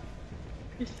alone.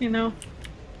 Kristi, no.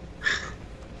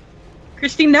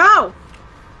 Kristi, no!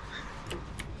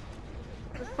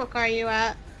 Where the fuck are you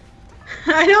at?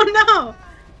 I don't know.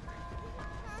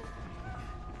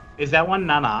 Is that one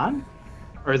not on?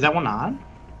 Or is that one on?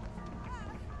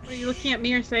 Are you looking at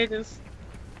me or Sages?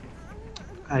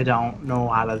 I don't know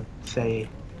how to say.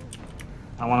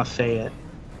 I want to say it.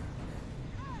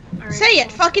 Alright. Say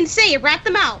it! Fucking say it! Rat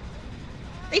them out!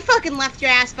 They fucking left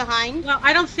your ass behind. Well,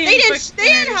 I don't see They any didn't. quick They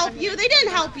didn't generators help on you. it. They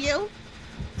didn't help you.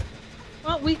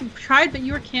 Well, we tried, but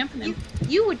you were camping him.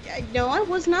 You would. No, I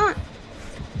was not.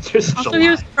 There's such Also, a he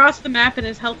lot. was across the map and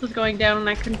his health was going down, and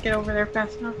I couldn't get over there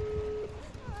fast enough.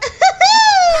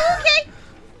 Okay.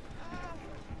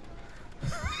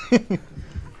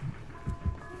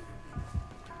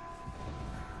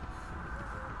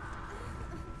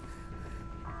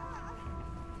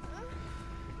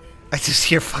 I just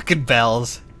hear fucking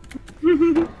bells.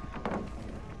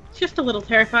 It's just a little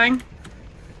terrifying.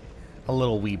 A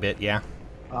little wee bit, yeah.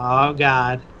 Oh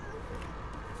god.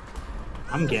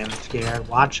 I'm getting scared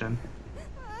watching.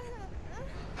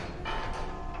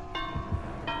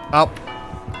 Oh.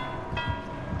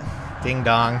 Ding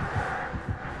dong.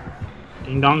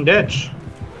 Ding dong ditch.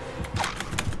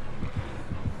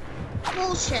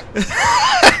 Bullshit.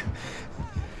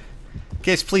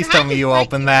 Kish, please tell me you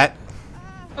opened that.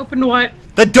 Open what?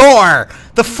 The door!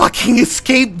 The fucking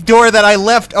escape door that I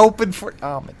left open for.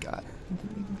 Oh my god.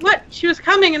 What? She was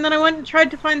coming, and then I went and tried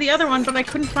to find the other one, but I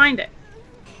couldn't find it.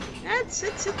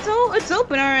 It's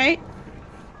open, all right.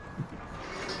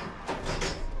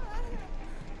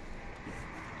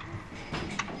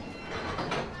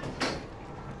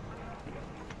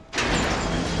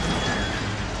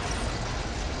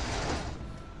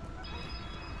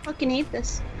 Fucking hate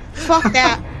this. Fuck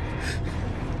that.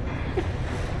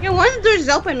 Yeah, one of the doors is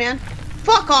open, man.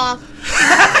 Fuck off.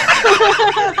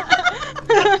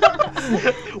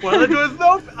 One of the doors is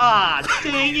open. Ah,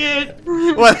 dang it.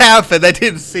 What happened? I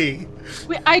didn't see.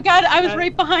 I was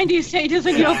right behind you, Sages,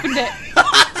 and you opened it.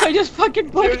 I just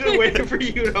fucking I was booked just it. waiting for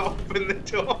you to open the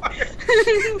door.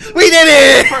 We did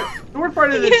it! The worst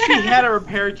part is that she had a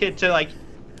repair kit to like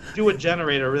do a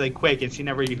generator really quick, and she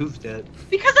never used it.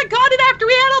 Because I got it after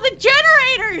we had all the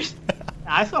generators!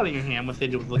 I saw it in your hand when they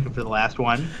was looking for the last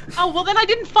one. Oh, well then I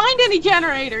didn't find any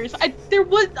generators. There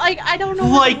was, like, I don't know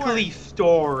where they were. Likely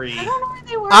story. I don't know where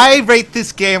they were. I rate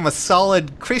this game a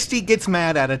solid Kristi gets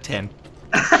mad out of 10.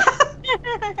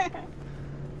 I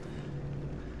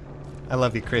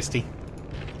love you, Kristi.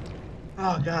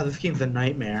 Oh god, this game's a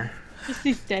nightmare.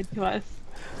 Kristi's dead to us.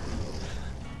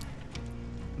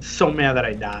 I'm so mad that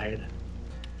I died.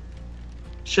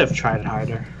 Should have tried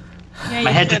harder. Yeah, My you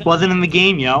head just should've. wasn't in the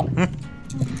game, yo.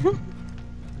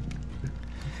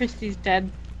 Kristi's dead.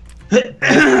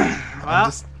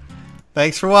 Well,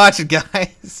 Thanks for watching,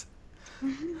 guys.